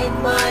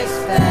bind my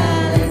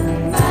spell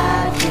in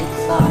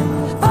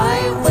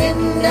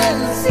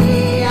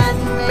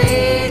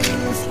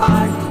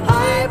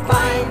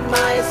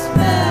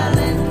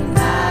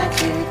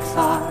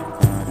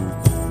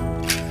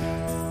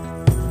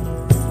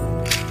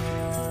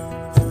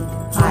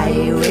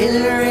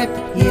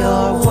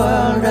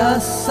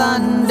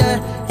thunder,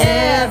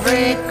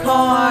 every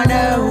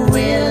corner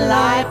will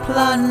I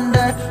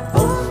plunder.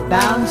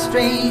 Oath-bound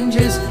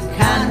strangers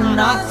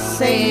cannot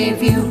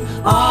save you,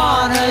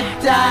 honor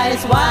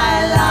dies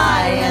while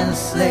I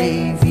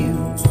enslave you.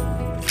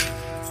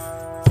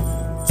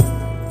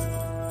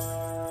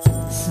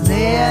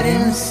 Snared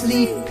in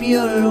sleep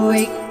you'll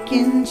wake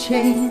in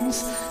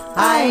chains,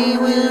 I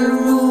will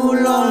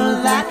rule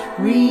all that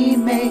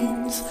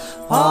remains.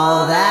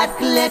 All that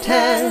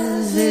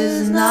glitters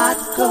is not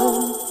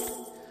gold,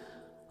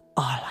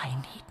 all I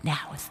need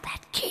now is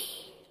that key.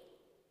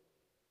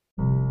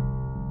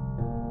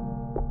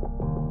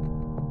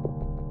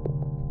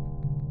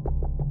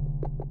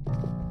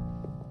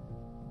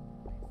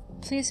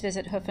 Please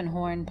visit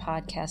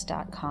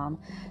hoofandhornpodcast.com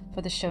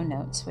for the show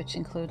notes, which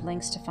include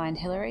links to find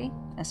Hilary,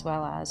 as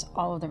well as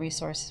all of the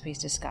resources we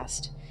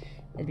discussed.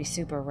 It'd be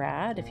super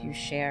rad if you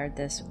shared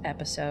this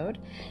episode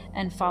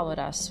and followed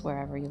us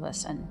wherever you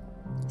listen.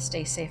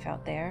 Stay safe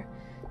out there,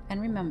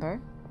 and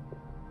remember,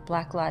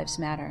 Black lives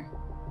matter,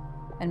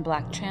 and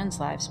Black trans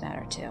lives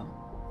matter too.